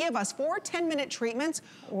you give us 4 10-minute treatments,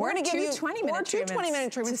 we're gonna give you 20-minute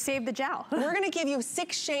treatments to save the gel. We're gonna give you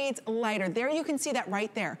 6 shades lighter. There you can see that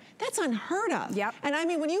right there. That's unheard of. Yep. And I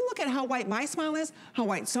mean, when you look at how white my smile is, how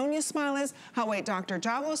white Sonia's smile is, how white Dr.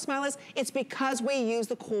 Javo's smile is, it's because we use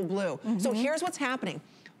the cool blue. So here's what's happening.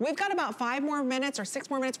 We've got about 5 more minutes or 6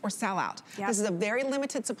 more minutes or sell out. Yep. This is a very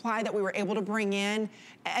limited supply that we were able to bring in.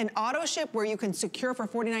 An auto ship where you can secure for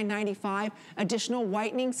 $49.95 additional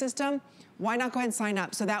whitening system. Why not go ahead and sign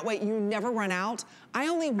up? So that way you never run out. I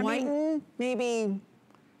only whiten maybe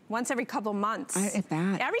once every couple months. If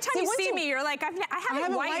that. Every time you see me, you're like, I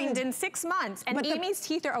haven't whitened in 6 months. And Amy's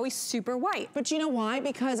teeth are always super white. But you know why?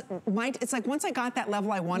 Because it's like once I got that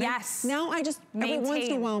level I wanted, now I just every once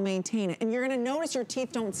in a while maintain it. And you're gonna notice your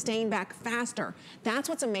teeth don't stain back faster. That's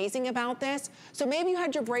what's amazing about this. So maybe you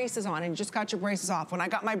had your braces on and you just got your braces off. When I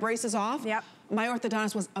got my braces off, my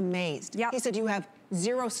orthodontist was amazed. He said, you have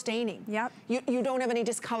 0 staining. You don't have any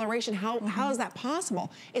discoloration. How is that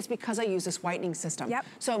possible? It's because I use this whitening system.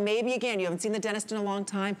 So maybe again, you haven't seen the dentist in a long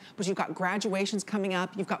time, but you've got graduations coming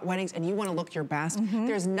up, you've got weddings, and you want to look your best.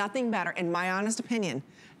 There's nothing better, in my honest opinion,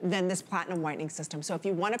 than this platinum whitening system. So if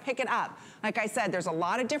you want to pick it up, like I said, there's a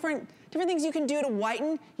lot of different things you can do to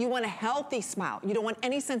whiten. You want a healthy smile. You don't want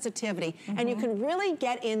any sensitivity. And you can really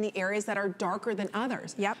get in the areas that are darker than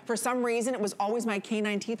others. For some reason, it was always my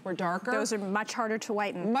canine teeth were darker. Those are much harder to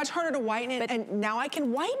whiten. Much harder to whiten, and now I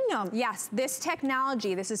can whiten them. Yes, this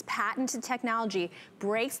technology, this is patented technology,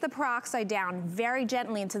 breaks the peroxide down very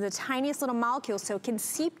gently into the tiniest little molecules so it can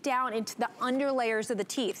seep down into the underlayers of the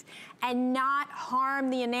teeth and not harm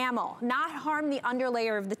the enamel, not harm the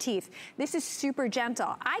underlayer of the teeth. This is super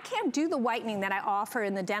gentle. I can't do the whitening that I offer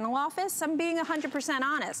in the dental office. I'm being 100%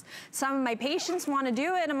 honest. Some of my patients want to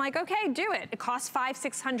do it. I'm like, okay, do it. It costs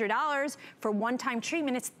 $500, $600 for one-time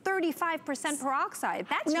treatment. It's 35% peroxide.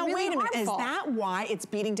 That's now, really wait a minute. harmful. Is that why it's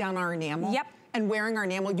beating down our enamel? And wearing our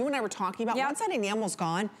enamel? You and I were talking about once that enamel's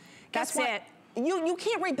gone, that's it. You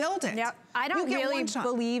can't rebuild it. I don't really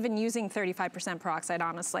believe in using 35% peroxide,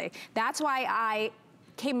 honestly. That's why I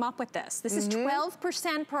came up with this. This is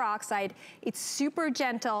 12% peroxide. It's super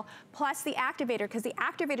gentle, plus the activator, because the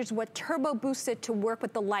activator is what turbo boosts it to work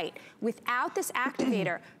with the light. Without this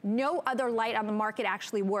activator, no other light on the market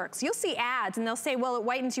actually works. You'll see ads and they'll say, well, it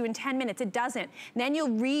whitens you in 10 minutes. It doesn't. And then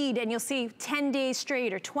you'll read and you'll see 10 days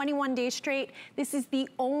straight or 21 days straight. This is the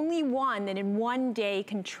only one that in one day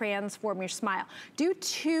can transform your smile. Do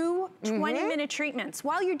 2 20-minute treatments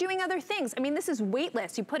while you're doing other things. I mean, this is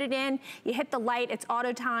weightless. You put it in, you hit the light, it's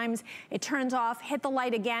auto times, it turns off, hit the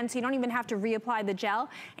light again, so you don't even have to reapply the gel,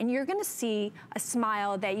 and you're gonna see a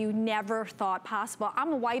smile that you never thought possible.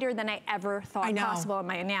 I'm whiter than I ever thought possible in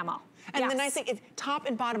my enamel. And the nice thing is top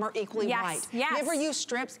and bottom are equally white. You ever use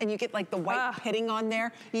strips and you get like the white pitting on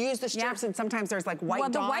there? You use the strips and sometimes there's like white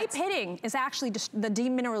dots. Well, the white pitting is actually just the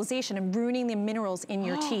demineralization and ruining the minerals in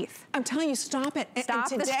your teeth. I'm telling you, stop it. Stop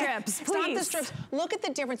the strips, please. Stop the strips. Look at the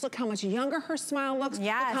difference. Look how much younger her smile looks. Look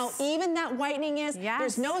how even that whitening is.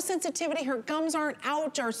 There's no sensitivity. Her gums aren't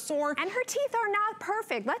out or sore. And her teeth are not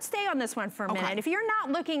perfect. Let's stay on this one for a minute. If you're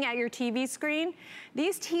not looking at your TV screen,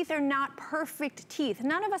 these teeth are not perfect teeth.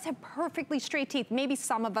 None of us have perfectly straight teeth. Maybe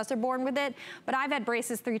some of us are born with it, but I've had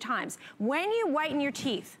braces 3 times. When you whiten your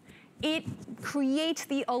teeth, it creates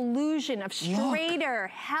the illusion of straighter,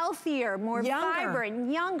 healthier, more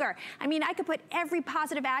vibrant, younger. I mean, I could put every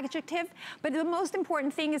positive adjective, but the most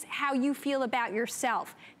important thing is how you feel about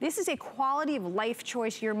yourself. This is a quality of life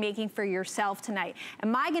choice you're making for yourself tonight.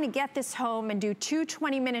 Am I gonna get this home and do 2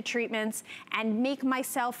 20-minute treatments and make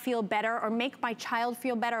myself feel better, or make my child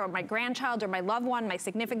feel better, or my grandchild, or my loved one, my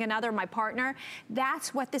significant other, my partner?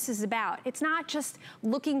 That's what this is about. It's not just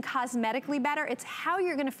looking cosmetically better, it's how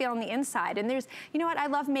you're gonna feel on the inside. And there's, you know what, I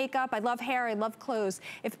love makeup, I love hair, I love clothes.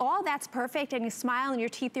 If all that's perfect and you smile and your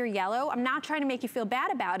teeth are yellow, I'm not trying to make you feel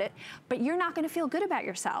bad about it, but you're not gonna feel good about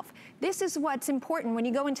yourself. This is what's important when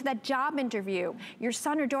you go into that job interview, your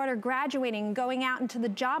son or daughter graduating and going out into the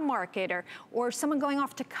job market, or someone going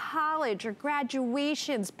off to college, or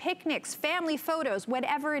graduations, picnics, family photos,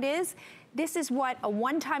 whatever it is. This is what a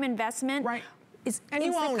one-time investment and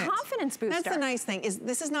you own it. Confidence booster. That's the nice thing, is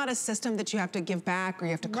this is not a system that you have to give back, or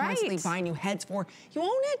you have to constantly buy new heads for. You own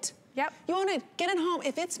it. Yep. You own it. Get it home.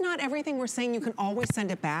 If it's not everything we're saying, you can always send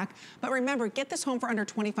it back. But remember, get this home for under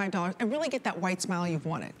 $25 and really get that white smile you've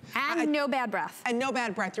wanted. And no bad breath. And no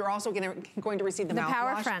bad breath. You're also going to receive the mouthwash.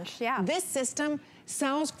 Power French, yeah. This system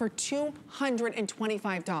sells for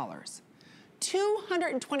 $225.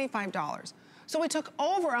 $225. So we took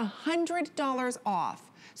over $100 off.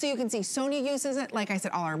 So you can see Sonia uses it. Like I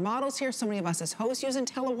said, all our models here, so many of us as hosts use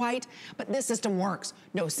IntelliWhite, but this system works.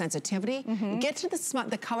 No sensitivity. Get to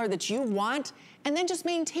the color that you want, and then just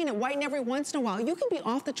maintain it. Whiten every once in a while. You can be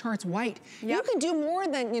off the charts white. You can do more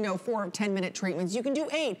than, 4 10-minute treatments. You can do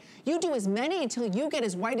 8. You do as many until you get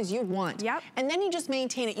as white as you want. And then you just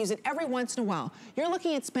maintain it. Use it every once in a while. You're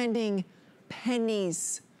looking at spending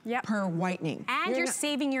pennies per whitening. And you're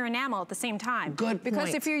saving your enamel at the same time. Good point.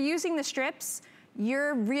 Because if you're using the strips,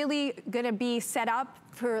 you're really gonna be set up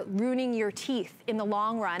for ruining your teeth in the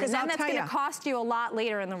long run. And then that's gonna cost you a lot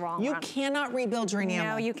later in the long run. You cannot rebuild your enamel.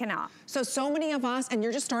 No, you cannot. So many of us, and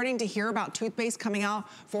you're just starting to hear about toothpaste coming out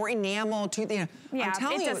for enamel, I'm telling you.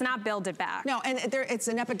 It does not build it back. No, and it's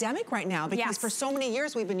an epidemic right now, because for so many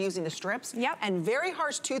years we've been using the strips. And very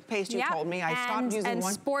harsh toothpaste, you told me. I stopped using one. And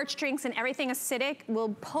sports drinks and everything acidic will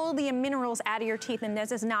pull the minerals out of your teeth, and this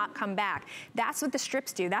does not come back. That's what the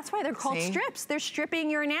strips do. That's why they're called strips. They're stripping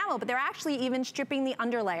your enamel, but they're actually even stripping the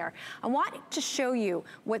underlayer. I want to show you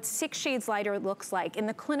what 6 shades lighter looks like in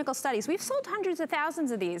the clinical studies. We've sold hundreds of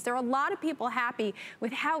thousands of these. There are a lot of people happy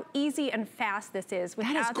with how easy and fast this is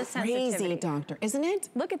without the sensitivity. That is crazy, doctor, isn't it?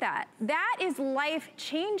 Look at that. That is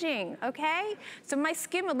life-changing, okay? So my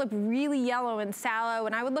skin would look really yellow and sallow,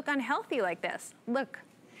 and I would look unhealthy like this. Look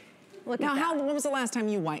at that. Now, when was the last time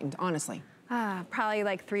you whitened, honestly? Probably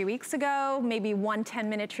like 3 weeks ago, maybe 1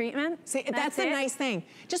 10-minute treatment. See, that's the nice thing.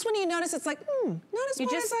 Just when you notice, it's like, not as you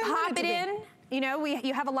just pop it in.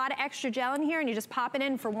 You have a lot of extra gel in here, and you just pop it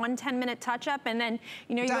in for 1 10-minute touch-up, and then,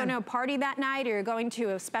 you're going to a party that night, or you're going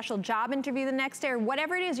to a special job interview the next day, or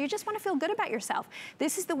whatever it is, you just want to feel good about yourself.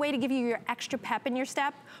 This is the way to give you your extra pep in your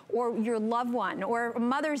step, or your loved one, or a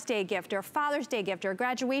Mother's Day gift, or a Father's Day gift, or a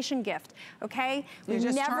graduation gift, okay?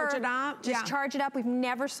 Charge it up? Just charge it up. We've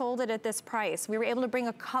never sold it at this price. We were able to bring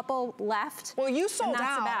a couple left. Well, you sold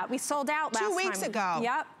out. We sold out last time. 2 weeks ago.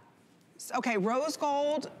 Yep. Okay, rose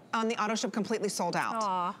gold on the auto ship completely sold out.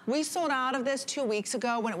 Aww. We sold out of this 2 weeks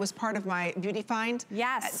ago when it was part of my beauty find.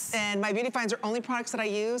 Yes. And my beauty finds are only products that I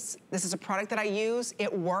use. This is a product that I use.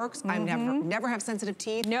 It works. I never have sensitive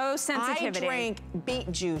teeth. No sensitivity. I drink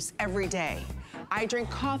beet juice every day. I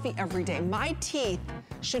drink coffee every day. My teeth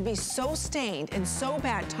should be so stained and so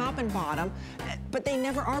bad, top and bottom, but they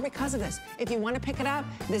never are because of this. If you want to pick it up,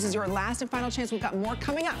 this is your last and final chance. We've got more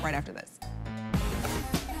coming up right after this.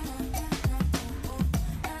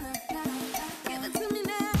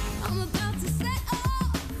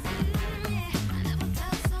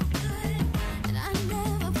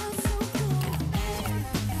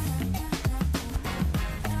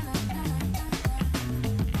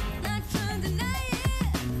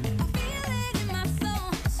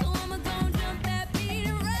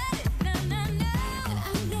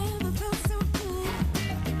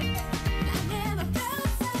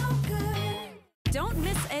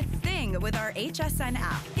 With our HSN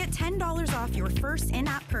app. Get $10 off your first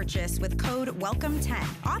in-app purchase with code WELCOME10.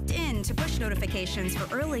 Opt in to push notifications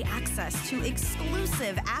for early access to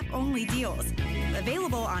exclusive app-only deals.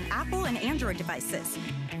 Available on Apple and Android devices.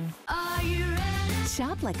 Are you ready?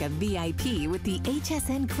 Shop like a VIP with the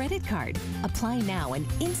HSN credit card. Apply now and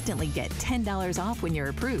instantly get $10 off when you're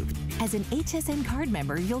approved. As an HSN card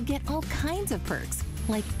member, you'll get all kinds of perks,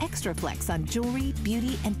 like extra flex on jewelry,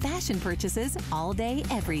 beauty, and fashion purchases all day,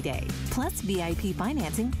 every day. Plus VIP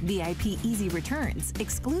financing, VIP easy returns,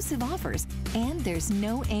 exclusive offers, and there's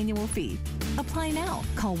no annual fee. Apply now.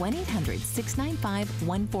 Call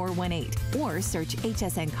 1-800-695-1418 or search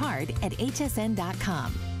HSN card at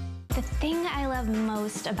hsn.com. The thing I love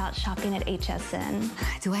most about shopping at HSN.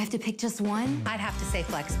 Do I have to pick just one? I'd have to say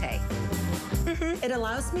FlexPay. It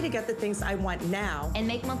allows me to get the things I want now And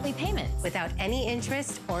make monthly payments without any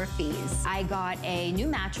interest or fees. I got a new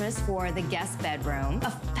mattress for the guest bedroom.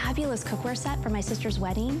 A fabulous cookware set for my sister's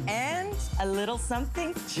wedding. and a little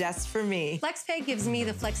something just for me. FlexPay gives me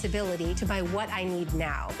the flexibility to buy what I need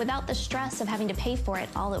now. Without the stress of having to pay for it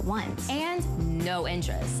all at once. And no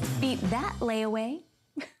interest. Beat that layaway.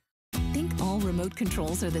 Think all remote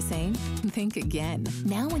controls are the same? Think again.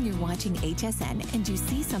 Now when you're watching HSN and you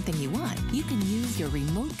see something you want, you can use your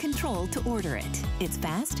remote control to order it. It's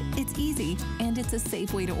fast, it's easy, and it's a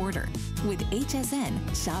safe way to order. With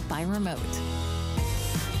HSN, shop by remote.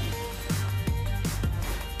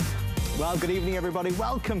 Well, good evening, everybody.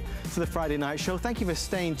 Welcome to the Friday Night Show. Thank you for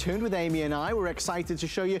staying tuned with Amy and I. We're excited to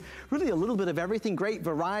show you really a little bit of everything. Great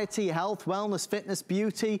variety, health, wellness, fitness,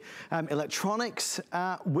 beauty, electronics.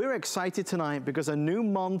 We're excited tonight because a new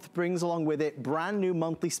month brings along with it brand new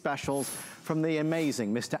monthly specials from the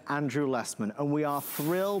amazing Mr. Andrew Lessman. And we are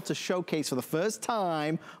thrilled to showcase for the first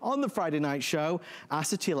time on the Friday Night Show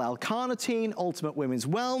acetyl L-carnitine, ultimate women's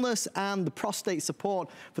wellness, and the prostate support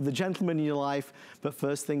for the gentleman in your life. But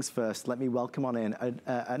first things first, let me welcome on in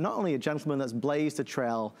not only a gentleman that's blazed a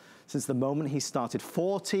trail since the moment he started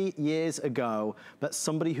 40 years ago, but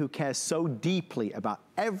somebody who cares so deeply about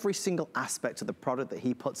every single aspect of the product that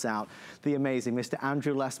he puts out, the amazing Mr.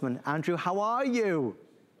 Andrew Lessman. Andrew, how are you?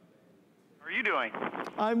 How are you doing?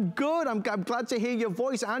 I'm good. I'm glad to hear your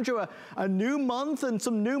voice. Andrew, a new month and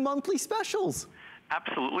some new monthly specials.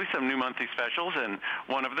 Absolutely, some new monthly specials, and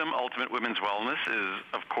one of them, Ultimate Women's Wellness, is,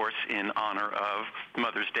 of course, in honor of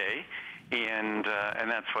Mother's Day, and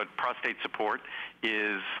that's what prostate support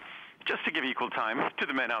is, just to give equal time to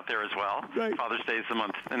the men out there as well. Right. Father's Day is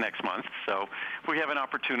the next month, so we have an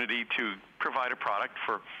opportunity to provide a product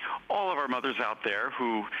for all of our mothers out there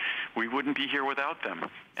who we wouldn't be here without them.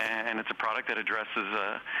 And it's a product that addresses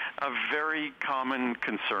a very common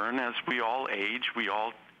concern. As we all age, we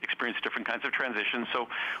all experience different kinds of transitions. So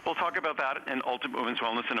we'll talk about that in Ultimate Women's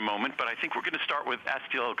Wellness in a moment, but I think we're going to start with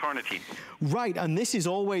acetyl L-carnitine. Right, and this is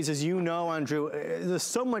always, as you know, Andrew, there's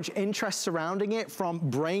so much interest surrounding it, from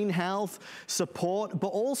brain health, support, but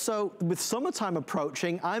also with summertime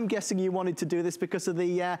approaching, I'm guessing you wanted to do this because of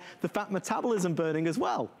the fat metabolism burning as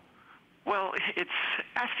well. Well, it's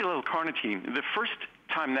acetyl L-carnitine. The first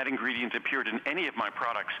time that ingredient appeared in any of my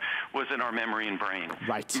products was in our memory and brain.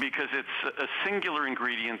 Right. Because it's a singular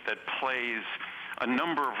ingredient that plays a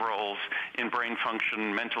number of roles in brain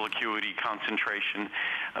function, mental acuity, concentration,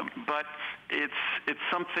 but it's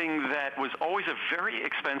something that was always a very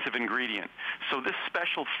expensive ingredient. So this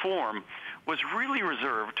special form was really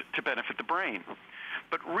reserved to benefit the brain.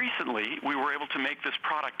 But recently, we were able to make this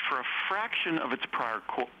product for a fraction of its prior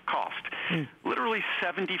cost, literally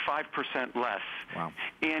 75% less. Wow.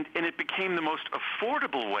 And it became the most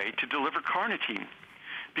affordable way to deliver carnitine,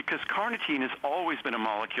 because carnitine has always been a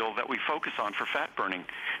molecule that we focus on for fat burning,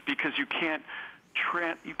 because you can't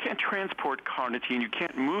transport carnitine, you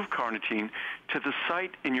can't move carnitine to the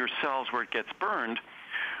site in your cells where it gets burned.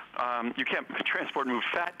 You can't transport and move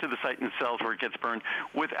fat to the site in the cells where it gets burned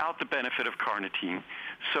without the benefit of carnitine.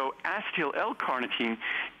 So acetyl L-carnitine,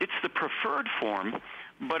 it's the preferred form,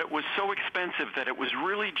 but it was so expensive that it was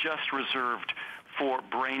really just reserved for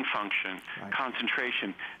brain function, right,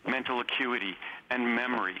 concentration, mental acuity, and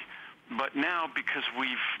memory. But now, because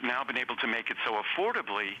we've now been able to make it so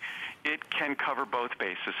affordably, it can cover both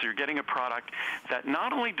bases. So you're getting a product that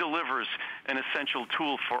not only delivers an essential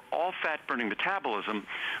tool for all fat-burning metabolism,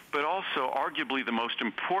 but also arguably the most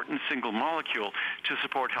important single molecule to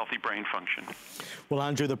support healthy brain function. Well,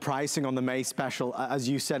 Andrew, the pricing on the May special, as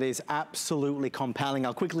you said, is absolutely compelling.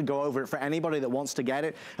 I'll quickly go over it for anybody that wants to get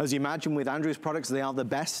it. As you imagine, with Andrew's products, they are the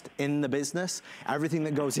best in the business. Everything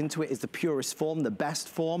that goes into it is the purest form, the best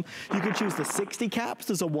form. You can choose the 60 caps.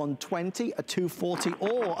 There's a 120, a 240,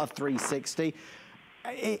 or a 360.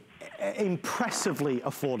 Impressively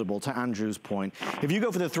affordable, to Andrew's point. If you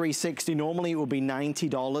go for the 360, normally it would be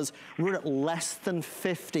 $90. We're at less than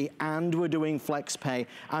 $50, and we're doing flex pay.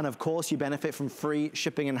 And of course, you benefit from free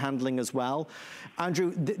shipping and handling as well.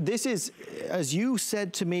 Andrew, this is, as you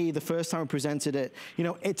said to me the first time I presented it, you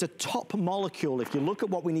know, it's a top molecule. If you look at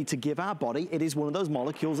what we need to give our body, it is one of those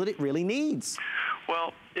molecules that it really needs.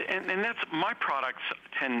 Well, and that's, my products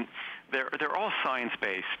tend they're all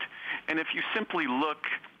science-based. And if you simply look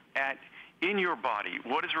at in your body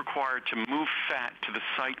what is required to move fat to the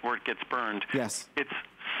site where it gets burned, yes, it's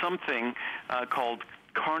something called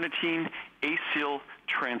carnitine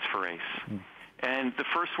acyltransferase. And the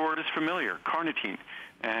first word is familiar, carnitine.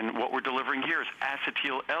 And what we're delivering here is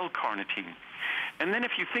acetyl L-carnitine. And then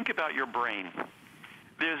if you think about your brain,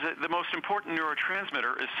 the most important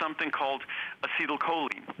neurotransmitter is something called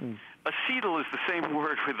acetylcholine. Acetyl is the same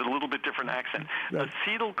word with a little bit different accent. Right.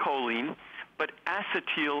 Acetylcholine, but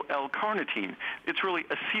acetyl L-carnitine. It's really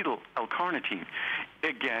acetyl L-carnitine.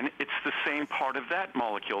 Again, it's the same part of that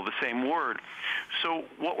molecule, the same word. So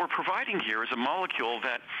what we're providing here is a molecule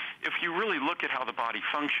that, if you really look at how the body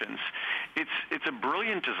functions, it's a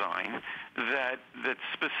brilliant design that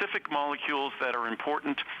specific molecules that are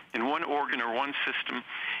important in one organ or one system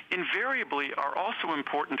invariably are also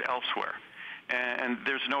important elsewhere. And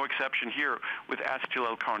there's no exception here with acetyl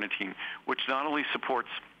L-carnitine, which not only supports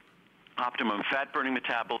optimum fat-burning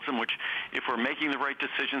metabolism, which if we're making the right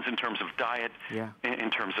decisions in terms of diet,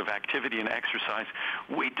 in terms of activity and exercise,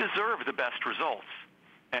 we deserve the best results.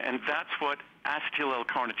 And that's what acetyl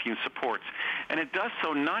L-carnitine supports. And it does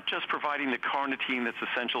so not just providing the carnitine that's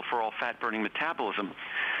essential for all fat-burning metabolism,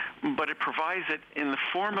 but it provides it in the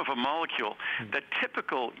form of a molecule that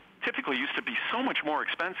typically used to be so much more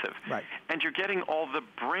expensive. Right. And you're getting all the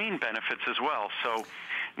brain benefits as well. So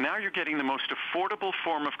now you're getting the most affordable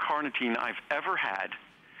form of carnitine I've ever had,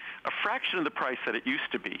 a fraction of the price that it used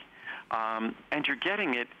to be. And you're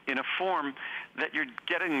getting it in a form that you're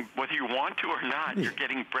getting, whether you want to or not, you're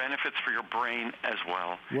getting benefits for your brain as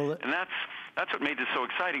well. And that's what made this so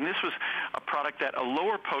exciting. This was a product that a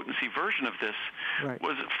lower potency version of this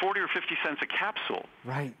was 40 or 50 cents a capsule.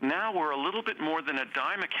 Right. Now we're a little bit more than a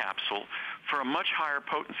dime a capsule for a much higher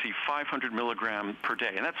potency, 500 milligram per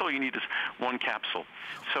day. And that's all you need is one capsule.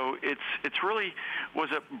 So it's really was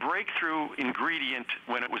a breakthrough ingredient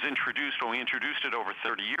when it was introduced, when we introduced it over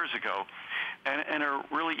 30 years ago, and a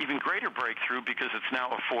really even greater breakthrough because it's now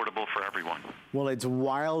affordable for everyone. Well, it's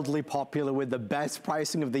wildly popular with the best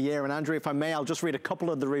pricing of the year. And Andrea, if I may, I'll just read a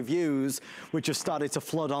couple of the reviews which have started to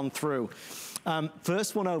flood on through.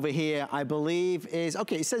 First one over here, I believe is,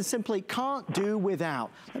 okay, it says simply, can't do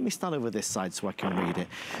without. Let me start over this side so I can read it.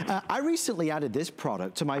 I recently added this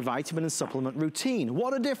product to my vitamin and supplement routine.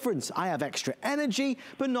 What a difference. I have extra energy,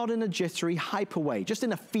 but not in a jittery, hyper way, just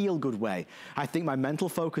in a feel-good way. I think my mental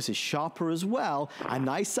focus is sharper as well. A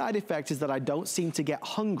nice side effect is that I don't seem to get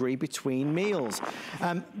hungry between meals.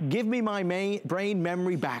 Give me my brain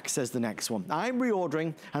memory back, says the next one. I'm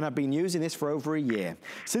reordering, and I've been using this for over a year.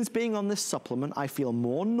 Since being on this supplement, I feel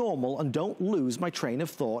more normal and don't lose my train of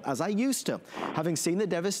thought as I used to. Having seen the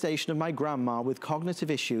devastation of my grandma with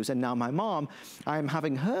cognitive issues and now my mom, I am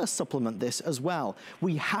having her supplement this as well.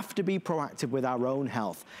 We have to be proactive with our own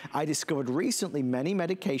health. I discovered recently many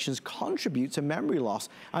medications contribute to memory loss,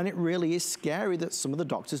 and it really is scary that some of the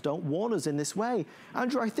doctors don't warn us in this way.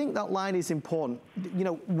 Andrew, I think that line is important. You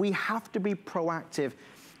know, we have to be proactive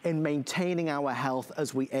in maintaining our health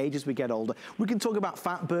as we age, as we get older. We can talk about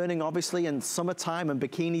fat burning, obviously, and summertime and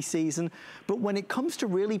bikini season, but when it comes to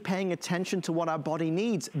really paying attention to what our body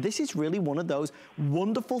needs, this is really one of those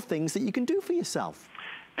wonderful things that you can do for yourself.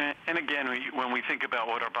 And again, when we think about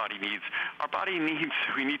what our body needs,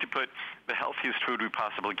 we need to put the healthiest food we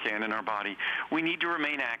possibly can in our body. We need to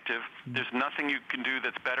remain active. There's nothing you can do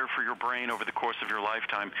that's better for your brain over the course of your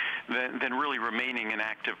lifetime than really remaining an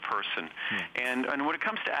active person. And when it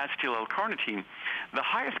comes to acetyl L-carnitine, the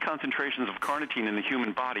highest concentrations of carnitine in the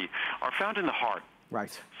human body are found in the heart.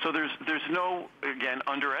 Right. So there's no, again,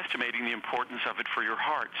 underestimating the importance of it for your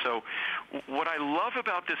heart. So what I love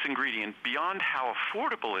about this ingredient, beyond how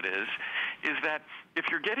affordable it is that if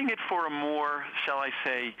you're getting it for a more, shall I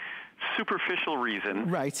say, superficial reason,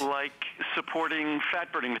 like supporting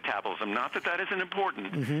fat-burning metabolism, not that that isn't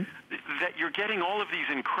important, that you're getting all of these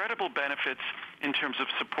incredible benefits in terms of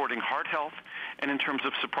supporting heart health and in terms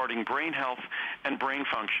of supporting brain health and brain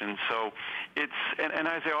function. So it's, and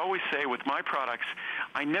as I always say with my products,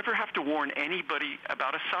 I never have to warn anybody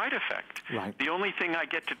about a side effect. Right. The only thing I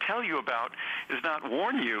get to tell you about is not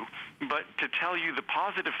warn you, but to tell you the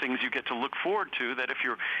positive things you get to look forward to, that if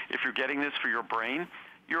you're getting this for your brain,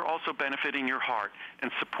 you're also benefiting your heart and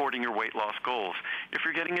supporting your weight loss goals. If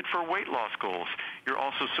you're getting it for weight loss goals, you're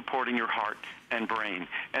also supporting your heart and brain.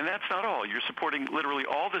 And that's not all. You're supporting literally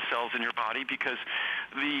all the cells in your body, because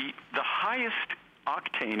the highest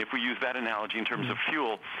octane, if we use that analogy in terms of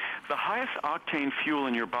fuel, the highest octane fuel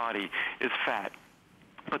in your body is fat.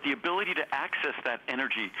 but the ability to access that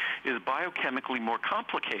energy is biochemically more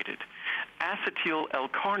complicated. Acetyl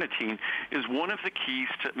L-carnitine is one of the keys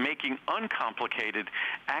to making uncomplicated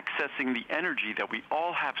accessing the energy that we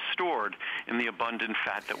all have stored in the abundant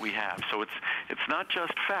fat that we have. So it's not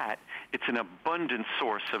just fat, it's an abundant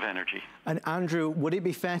source of energy. And Andrew, would it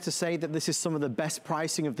be fair to say that this is some of the best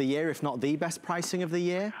pricing of the year, if not the best pricing of the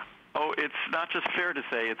year? Oh, it's not just fair to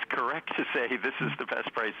say, it's correct to say this is the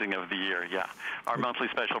best pricing of the year, yeah. Our monthly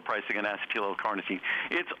special pricing on acetyl L-carnitine.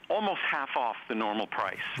 It's almost half off the normal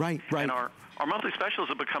price. Right, right. And our monthly specials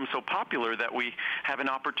have become so popular that we have an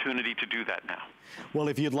opportunity to do that now. Well,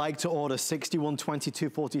 if you'd like to order 61, 22,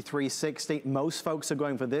 43, 60, most folks are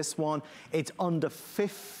going for this one. It's under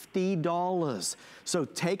 $50. So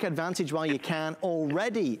take advantage while you can.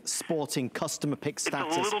 Already sporting customer pick status.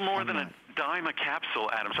 It's a little more than a dime a capsule,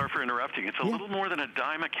 Adam. Sorry for interrupting. It's a little more than a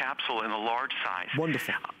dime a capsule in the large size.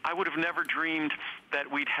 Wonderful. I would have never dreamed that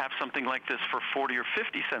we'd have something like this for 40 or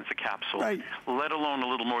 50 cents a capsule, let alone a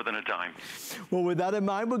little more than a dime. Well, with that in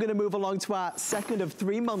mind, we're going to move along to our second of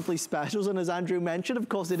 3 monthly specials. And as Andrew mentioned, of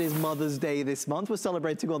course, it is Mother's Day this month. We're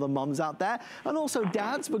celebrating all the moms out there. And also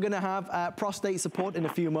dads. We're going to have prostate support in a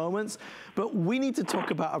few moments. But we need to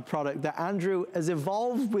talk about a product that, Andrew, has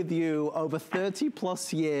evolved with you over 30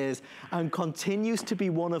 plus years and continues to be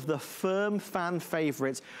one of the firm fan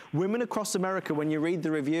favorites. Women across America, when you read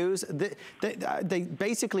the reviews, they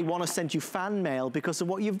basically want to send you fan mail because of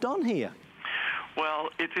what you've done here. Well,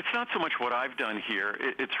 it's not so much what I've done here.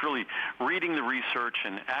 It's really reading the research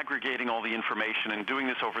and aggregating all the information and doing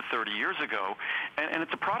this over 30 years ago. And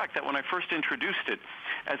it's a product that when I first introduced it,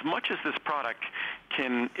 as much as this product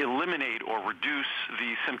can eliminate or reduce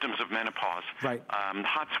the symptoms of menopause,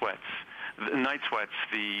 hot sweats, the night sweats,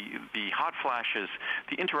 the hot flashes,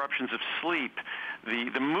 the interruptions of sleep,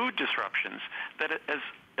 the mood disruptions, that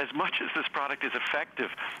as much as this product is effective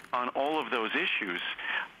on all of those issues,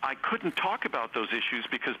 I couldn't talk about those issues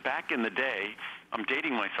because back in the day, I'm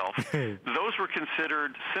dating myself, those were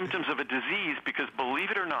considered symptoms of a disease because, believe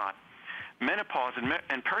it or not, menopause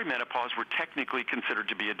and perimenopause were technically considered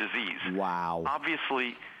to be a disease. Wow.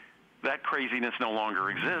 Obviously, that craziness no longer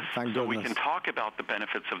exists, so we can talk about the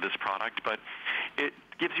benefits of this product, but it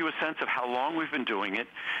gives you a sense of how long we've been doing it.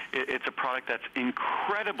 It's a product that's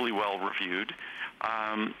incredibly well reviewed,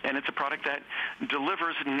 and it's a product that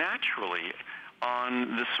delivers naturally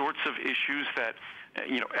on the sorts of issues that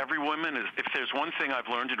every woman is. If there's one thing I've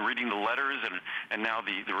learned in reading the letters and now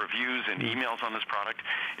the reviews and emails on this product,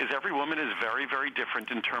 is every woman is very, very different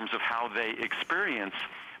in terms of how they experience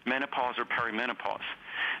menopause or perimenopause.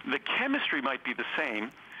 The chemistry might be the same,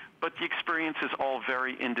 but the experience is all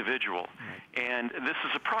very individual. And this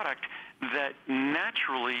is a product that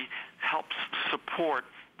naturally helps support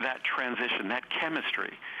that transition, that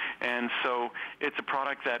chemistry. And so it's a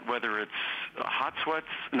product that, whether it's hot sweats,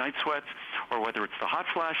 night sweats, or whether it's the hot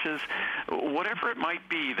flashes, whatever it might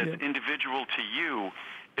be that's individual to you,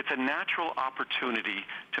 it's a natural opportunity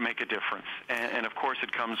to make a difference. And of course,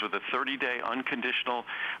 it comes with a 30-day unconditional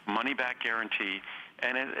money-back guarantee.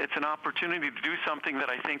 And it's an opportunity to do something that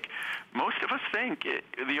I think most of us think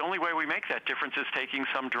the only way we make that difference is taking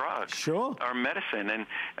some drug or medicine.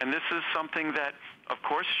 And this is something that, of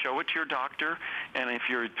course, show it to your doctor. And if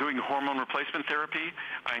you're doing hormone replacement therapy,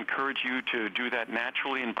 I encourage you to do that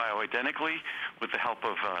naturally and bioidentically with the help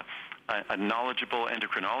of a knowledgeable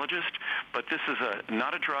endocrinologist. But this is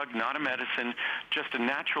not a drug, not a medicine, just a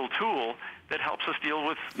natural tool that helps us deal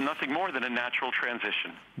with nothing more than a natural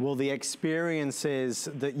transition. Well, the experiences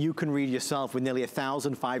that you can read yourself with nearly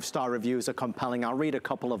 1,000 5-star reviews are compelling. I'll read a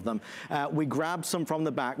couple of them. We grabbed some from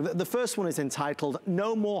the back. The first one is entitled,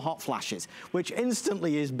 "No More Hot Flashes," which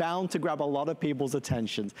instantly is bound to grab a lot of people's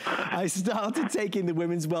attention. I started taking the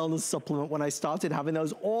women's wellness supplement when I started having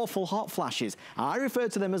those awful hot flashes. I refer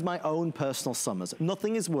to them as my own personal summers.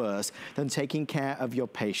 Nothing is worse than taking care of your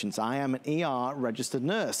patients. I am an ER registered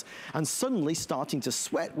nurse, and suddenly starting to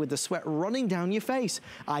sweat with the sweat running down your face.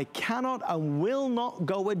 I cannot and will not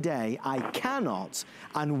go a day. I cannot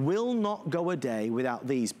and will not go a day without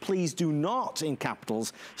these. Please do not, in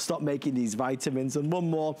capitals, stop making these vitamins. And one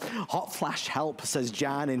more, hot flash help, says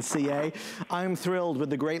Jan in CA. I'm thrilled with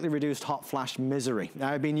the greatly reduced hot flash misery.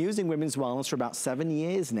 I've been using women's wellness for about 7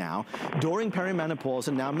 years now, during perimenopause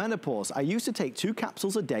and now menopause. I used to take 2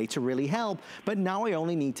 capsules a day to really help, but now I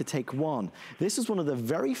only need to take 1. This is one of the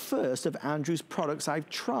very first of Andrew's products I've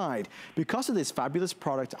tried. Because of this fabulous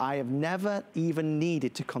product, I have never even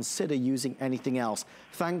needed to consider using anything else.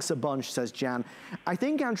 Thanks a bunch, says Jan. I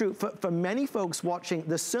think, Andrew, for many folks watching,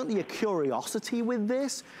 there's certainly a curiosity with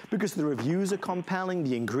this because the reviews are compelling,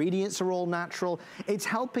 the ingredients are all natural. It's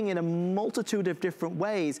helping in a multitude of different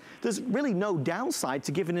ways. There's really no downside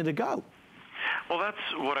to giving it a go. Well, that's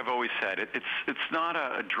what I've always said. It's not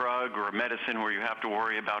a drug or a medicine where you have to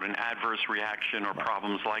worry about an adverse reaction or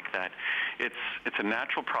problems like that. It's a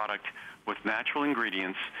natural product with natural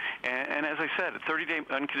ingredients. And as I said, a 30-day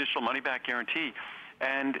unconditional money-back guarantee.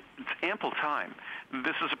 And it's ample time.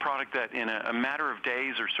 This is a product that in a matter of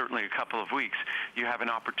days or certainly a couple of weeks, you have an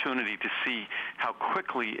opportunity to see how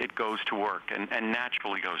quickly it goes to work and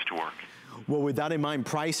naturally goes to work. Well, with that in mind,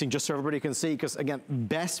 pricing, just so everybody can see, because again,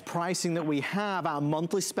 best pricing that we have, our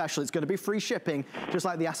monthly special, it's going to be free shipping, just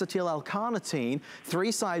like the acetyl L-carnitine. 3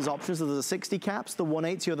 size options, there's the 60 caps, the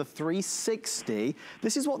 180 or the 360.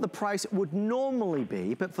 This is what the price would normally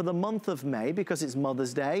be, but for the month of May, because it's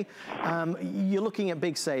Mother's Day, you're looking at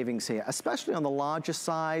big savings here, especially on the larger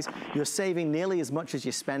size. You're saving nearly as much as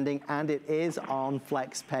you're spending, and it is on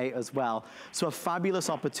FlexPay as well. So a fabulous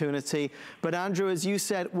opportunity. But Andrew, as you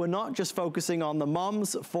said, we're not just focusing on the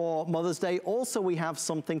moms for Mother's Day. Also, we have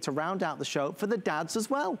something to round out the show for the dads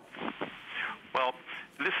as well. Well,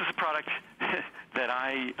 this is a product that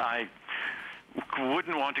I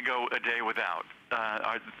wouldn't want to go a day without.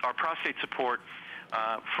 Our prostate support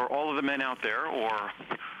for all of the men out there, or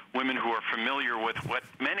women who are familiar with what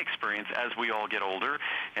men experience as we all get older,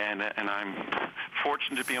 and I'm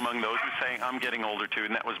fortunate to be among those who say I'm getting older too,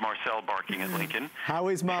 and that was Marcel barking at Lincoln. How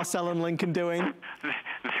is Marcel and Lincoln doing?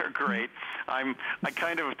 They're great. I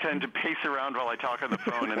kind of tend to pace around while I talk on the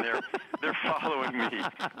phone, and they're following me,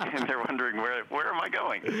 and they're wondering where am I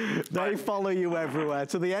going? They follow you everywhere.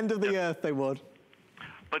 To the end of the earth they would.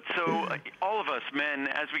 But so all of us men,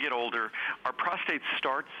 as we get older, our prostate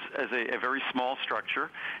starts as a very small structure,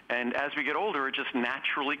 and as we get older, it just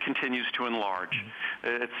naturally continues to enlarge.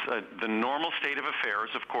 It's the normal state of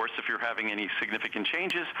affairs. Of course, if you're having any significant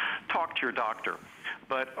changes, talk to your doctor.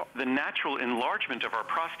 But the natural enlargement of our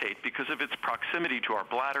prostate, because of its proximity to our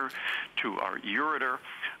bladder, to our ureter,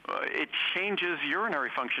 it changes urinary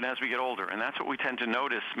function as we get older. And that's what we tend to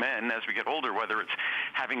notice, men, as we get older, whether it's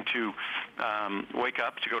having to wake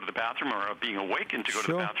up to go to the bathroom, or being awakened to go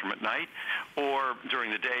to the bathroom at night, or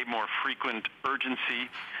during the day, more frequent urgency.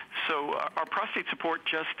 So our prostate support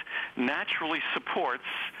just naturally supports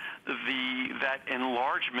that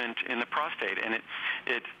enlargement in the prostate, and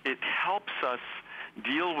it helps us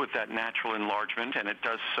deal with that natural enlargement, and it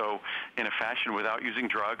does so in a fashion without using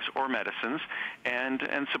drugs or medicines, and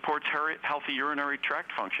supports healthy urinary tract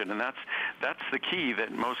function. And that's the key,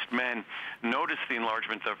 that most men notice the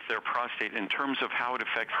enlargement of their prostate in terms of how it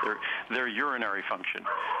affects their urinary function.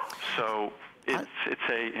 So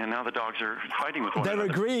and now the dogs are fighting with one another.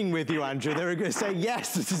 They're agreeing with you, Andrew. They're going to say,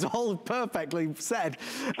 yes, this is all perfectly said.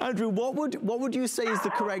 Andrew, what would you say is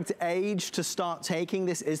the correct age to start taking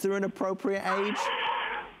this? Is there an appropriate age?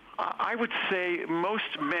 I would say most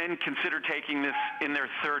men consider taking this in their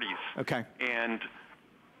 30s. Okay. And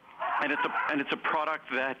it's a product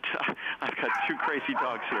that I've got 2 crazy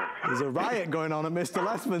dogs here. There's a riot going on at Mr.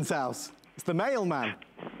 Lessman's house. It's the mailman.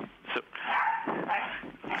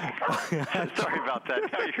 Sorry about that.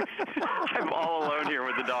 I'm all alone here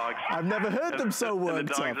with the dogs. I've never heard them so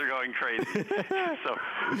worked up. The dogs are going crazy.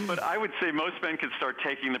 But I would say most men could start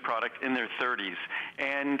taking the product in their 30s.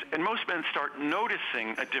 And most men start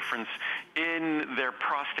noticing a difference in their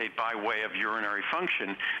prostate by way of urinary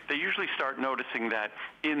function. They usually start noticing that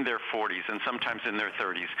in their 40s and sometimes in their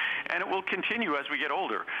 30s. And it will continue as we get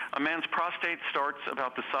older. A man's prostate starts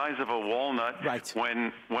about the size of a walnut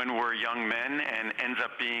when we're young men, and ends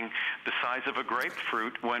up being the size of a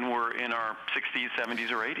grapefruit when we're in our 60s,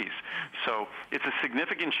 70s, or 80s. So it's a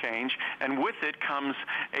significant change, and with it comes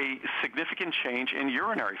a significant change in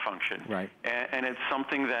urinary function. Right. And it's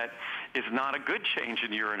something that is not a good change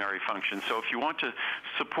in urinary function. So if you want to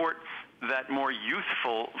support that more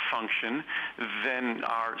youthful function, then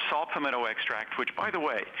our saw palmetto extract, which, by the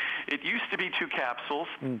way, it used to be 2 capsules.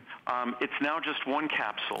 It's now just 1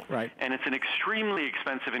 capsule. Right. And it's an extremely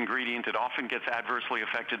expensive ingredient. It often gets adversely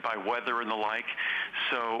affected by weather and the like.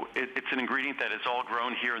 So it's an ingredient that is all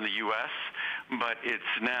grown here in the U.S., but it's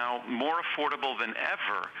now more affordable than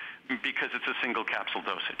ever because it's a single capsule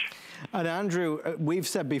dosage. And Andrew, we've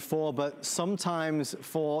said before, but sometimes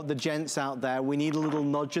for the gents out there, we need a little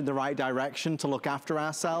nudge in the right direction to look after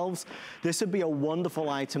ourselves. This would be a wonderful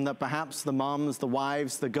item that perhaps the moms, the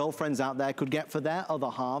wives, the girlfriends out there could get for their other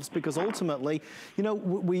halves, because ultimately, you know,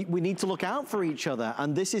 we need to look out for each other.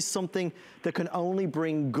 And this is something that can only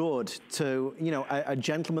bring good to, you know, a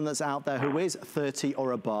gentleman that's out there who is 30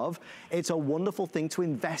 or above. It's a wonderful thing to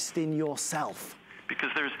invest in yourself. Because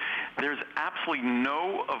there's absolutely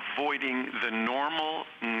no avoiding the normal,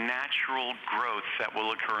 natural growth that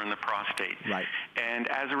will occur in the prostate. Right. And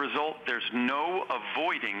as a result, there's no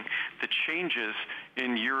avoiding the changes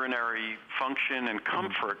in urinary function and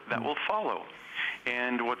comfort that will follow.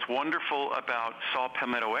 And what's wonderful about saw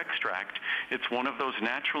palmetto extract, it's one of those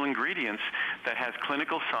natural ingredients that has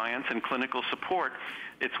clinical science and clinical support.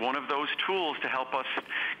 It's one of those tools to help us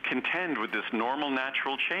contend with this normal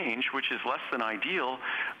natural change, which is less than ideal,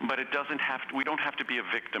 but it doesn't have to, we don't have to be a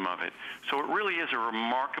victim of it. So it really is a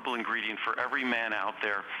remarkable ingredient for every man out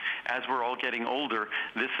there. As we're all getting older,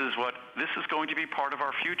 this is going to be part of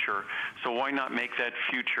our future. So why not make that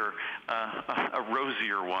future a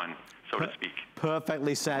rosier one, so to speak.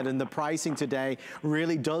 Perfectly said, and the pricing today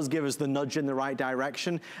really does give us the nudge in the right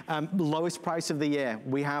direction. Lowest price of the year.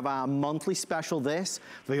 We have our monthly special this,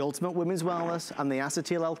 for the Ultimate Women's Wellness and the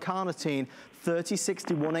acetyl L-carnitine, 30,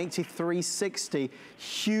 60, 180, 360.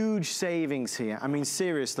 Huge savings here. I mean,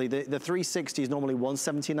 seriously, the 360 is normally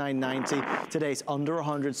 $179.90. Today it's under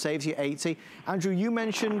 100, saves you 80. Andrew, you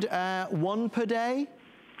mentioned one per day?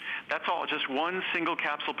 That's all, just one single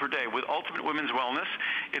capsule per day. With Ultimate Women's Wellness,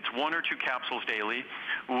 it's 1 or 2 capsules daily.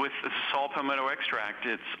 With the saw palmetto extract,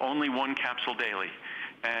 it's only 1 capsule daily.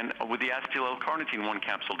 And with the acetyl L-carnitine, 1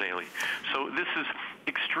 capsule daily. So this is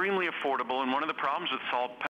extremely affordable, and one of the problems with saw